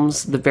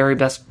films, the very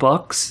best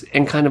books,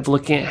 and kind of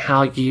looking at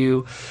how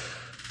you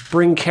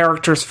bring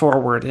characters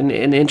forward and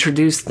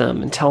introduce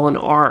them and tell an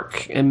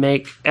arc and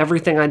make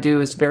everything I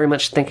do is very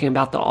much thinking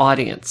about the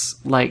audience.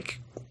 Like,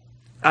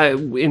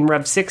 in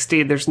Rev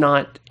 60, there's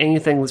not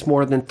anything that's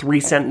more than 3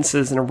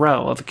 sentences in a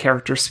row of a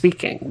character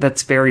speaking.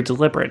 That's very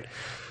deliberate.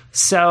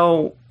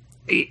 So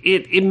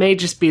it may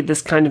just be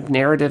this kind of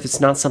narrative.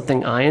 It's not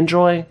something I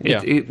enjoy.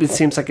 It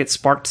seems like it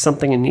sparked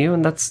something in you,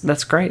 and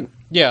that's great.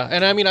 Yeah,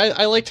 and I mean,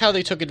 I liked how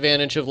they took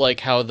advantage of, like,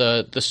 how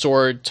the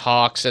sword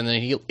talks, and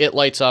then it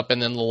lights up,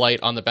 and then the light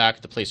on the back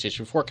of the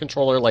PlayStation 4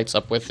 controller lights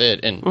up with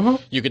it, and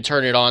you can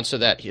turn it on so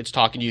that it's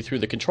talking to you through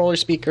the controller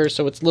speaker,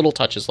 so it's little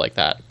touches like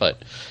that.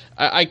 But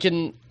I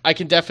can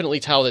definitely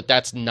tell that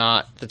that's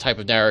not the type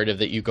of narrative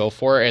that you go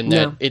for, and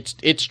that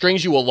it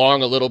strings you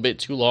along a little bit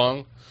too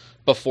long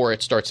before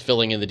it starts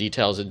filling in the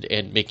details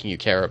and making you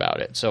care about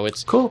it. So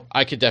it's cool.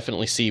 I could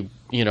definitely see,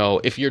 you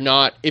know, if you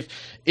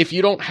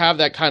don't have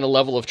that kind of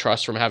level of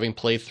trust from having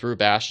played through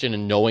Bastion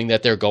and knowing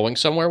that they're going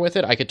somewhere with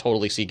it, I could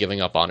totally see giving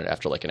up on it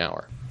after like an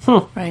hour.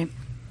 Right.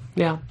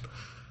 Yeah.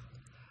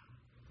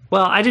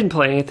 Well, I didn't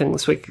play anything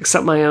this week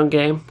except my own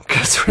game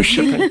because we're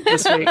shipping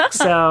this week.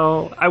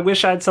 So I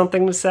wish I had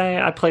something to say.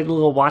 I played a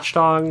little Watch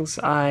Dogs.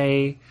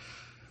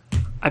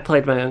 I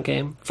played my own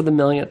game for the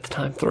millionth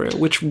time through,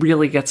 which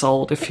really gets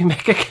old if you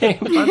make a game,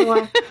 by the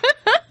way.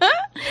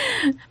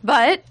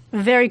 But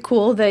very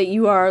cool that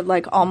you are,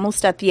 like,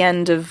 almost at the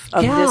end of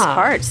this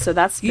part, so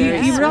that's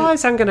very You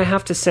realize I'm going to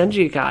have to send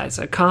you guys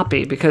a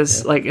copy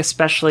because, like,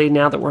 especially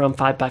now that we're on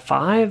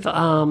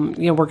 5x5,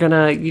 you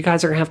know, you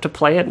guys are going to have to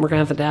play it, and we're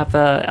going to have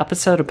an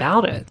episode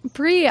about it.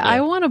 Bree,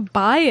 I want to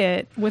buy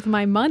it with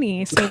my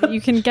money so that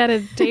you can get a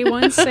day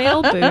one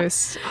sale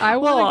boost. I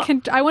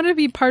want to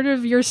be part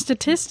of your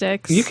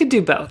statistics. You can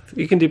do both.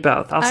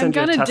 I'll send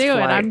you a test I'm going to do it.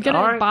 flight. I'm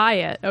going to buy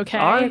it, okay?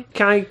 All right.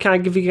 Can I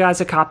give you guys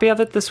a copy of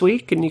it this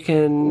week, and you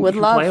can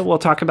play it? We'll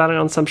talk about it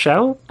on some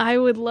show. I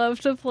would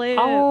love to play it.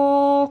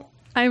 Oh,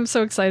 I am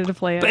so excited to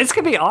play it. But it's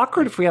going to be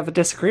awkward if we have a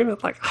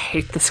disagreement. Like, I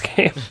hate this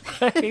game.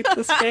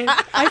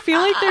 I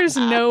feel like there's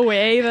no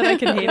way that I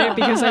can hate it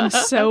because I'm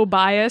so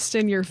biased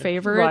in your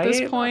favor at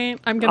this point.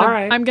 I'm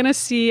gonna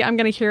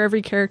hear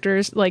every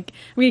character's, like,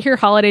 we hear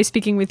Holiday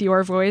speaking with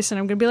your voice, and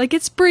I'm gonna be like,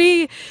 it's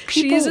Bree.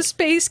 She is a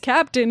space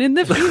captain in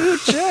the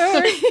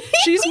future.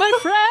 She's my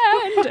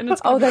friend. And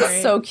it's that's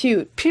great. so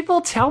cute.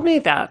 People tell me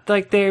that,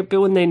 like,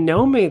 when they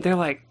know me, they're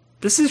like,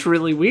 this is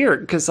really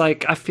weird because,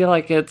 like, I feel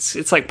like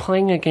it's like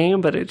playing a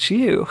game, but it's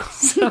you.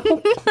 So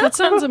that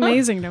sounds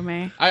amazing to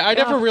me. I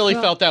never really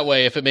felt that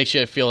way. If it makes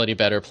you feel any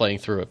better playing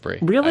through it, Brie.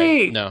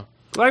 Really? No.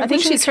 I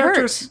think she's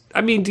hurt. I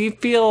mean, do you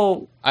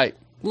feel I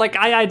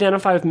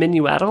identify with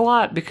Minuet a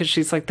lot because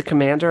she's like the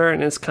commander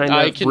and is kind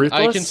of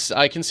ruthless?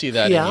 I can see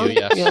that in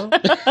you. Yes.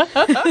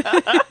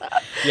 Yeah.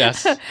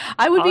 Yes.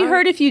 I would be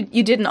hurt if you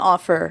didn't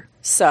offer.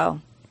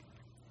 So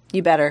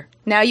you better.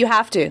 Now you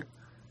have to.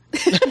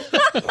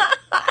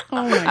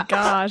 Oh my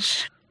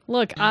gosh.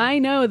 Look, I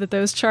know that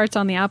those charts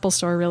on the Apple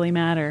Store really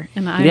matter,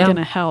 and I'm going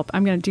to help.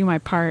 I'm going to do my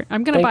part.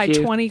 I'm going to buy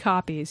 20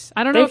 copies.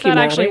 I don't know if that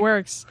actually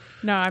works.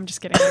 No, I'm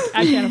just kidding.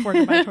 I can't afford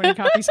to buy 20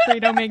 copies. Please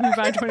don't make me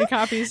buy 20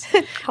 copies.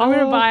 I'm going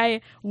to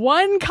buy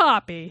 1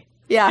 copy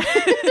Yeah.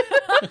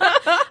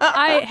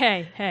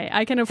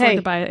 I can afford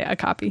to buy a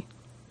copy.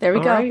 There we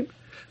All go. right.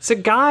 So,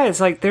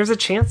 guys, like, there's a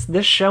chance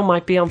this show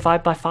might be on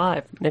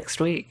 5x5 next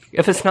week.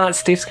 If it's not,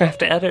 Steve's going to have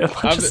to edit a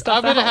bunch of stuff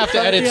I'm going to have to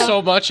edit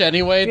so much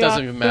anyway, it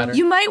doesn't even matter.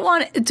 You might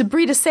want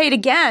Brie to say it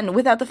again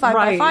without the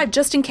 5x5, Right.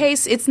 just in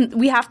case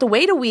we have to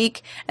wait a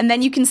week, and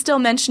then you can still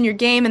mention your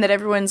game and that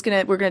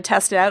we're gonna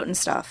test it out and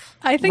stuff.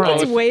 I think Right.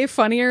 it's way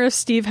funnier if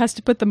Steve has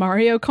to put the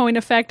Mario coin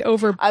effect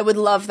over I would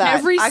love that.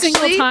 every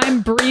single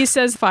time Bree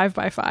says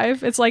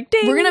 5x5. It's like,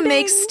 ding, We're gonna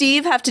make ding.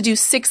 Steve have to do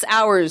 6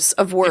 hours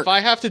of work. If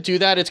I have to do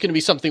that, it's going to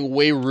be something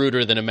way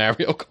ruder than a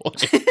Mario coin.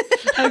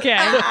 Okay.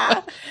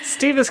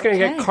 Steve is going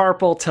to get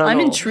carpal tunnel I'm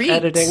intrigued.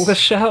 editing the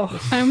show.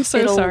 I'm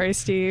so sorry,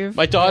 Steve.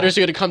 My daughters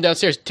are going to come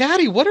downstairs.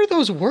 Daddy, what are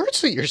those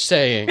words that you're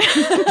saying?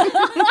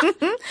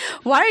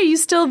 Why are you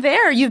still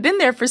there? You've been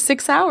there for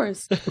 6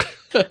 hours.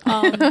 It's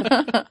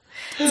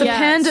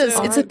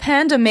a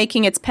panda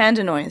making its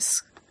panda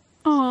noise.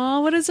 Aw,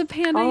 what does a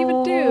panda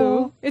even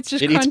do? It's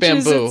just It eats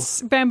crunches bamboo.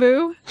 its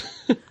bamboo.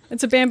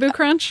 It's a bamboo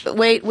crunch.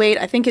 Wait,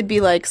 I think it'd be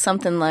like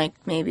something like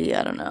maybe,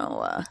 I don't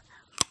know.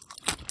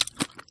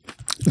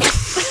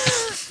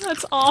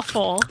 That's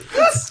awful.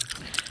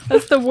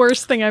 That's the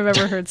worst thing I've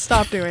ever heard.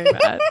 Stop doing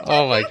that.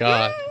 Oh my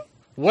God.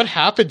 What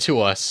happened to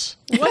us?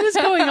 What is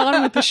going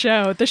on with the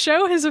show? The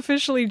show has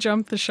officially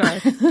jumped the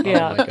shark.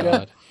 Yeah. Oh my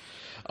God.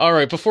 All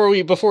right, before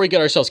we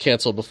get ourselves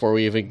canceled, before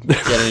we even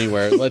get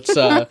anywhere, let's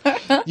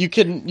you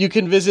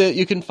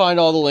can find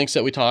all the links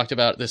that we talked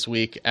about this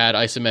week at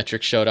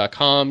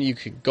isometricshow.com. You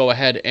can go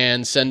ahead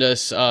and send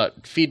us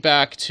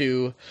feedback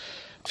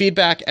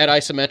at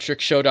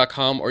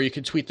isometricshow.com, or you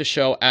can tweet the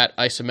show at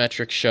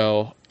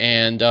isometricshow.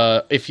 And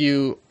if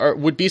you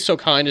would be so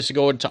kind as to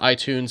go into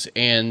iTunes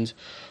and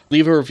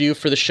leave a review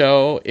for the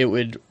show, it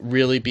would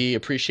really be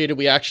appreciated.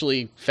 We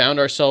actually found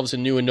ourselves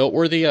in New and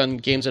Noteworthy on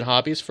Games and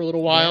Hobbies for a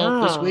little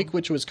while this week,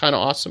 which was kind of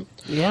awesome.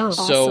 Yeah.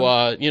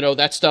 So,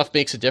 that stuff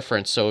makes a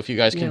difference. So if you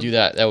guys can do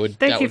that, that would...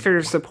 Thank you for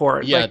your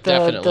support. Yeah,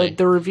 definitely.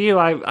 The review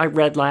I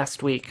read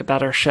last week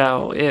about our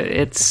show,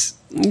 it's,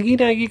 you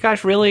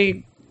guys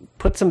really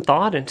put some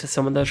thought into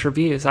some of those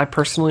reviews. I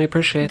personally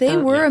appreciate that. They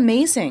were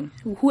amazing.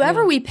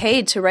 Whoever we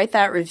paid to write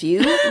that review,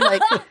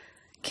 like...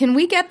 Can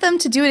we get them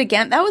to do it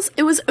again? I was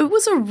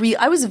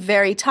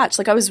very touched.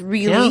 Like, I was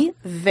really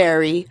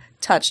very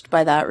touched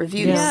by that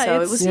review. Yeah, so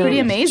it was pretty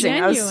amazing.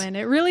 Genuine.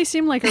 It really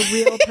seemed like a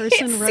real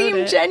person wrote it.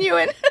 Seemed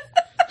genuine.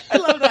 I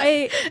love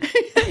that.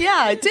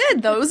 Yeah, it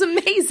did, though. It was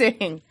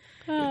amazing.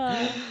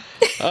 All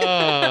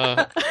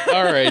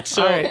right.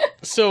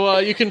 So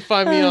you can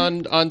find me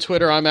on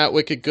Twitter. I'm at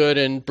Wicked Good.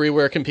 And Brie,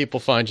 where can people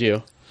find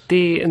you?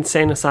 The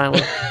Insane Asylum.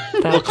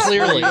 Well,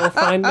 clearly. You'll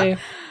find me.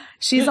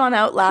 She's on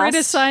Outlast.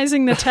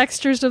 Criticizing the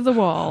textures of the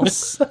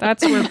walls.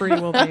 That's where Brie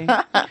will be.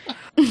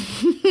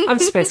 I'm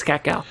Space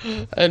Cat Gal.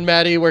 And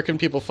Maddie, where can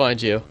people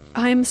find you?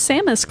 I'm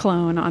Samus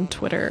Clone on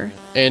Twitter.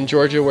 And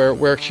Georgia,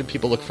 where should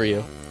people look for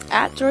you?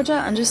 At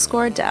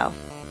Georgia_Dow.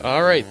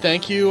 All right.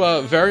 Thank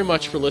you very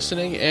much for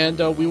listening, and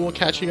we will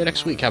catch you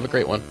next week. Have a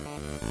great one.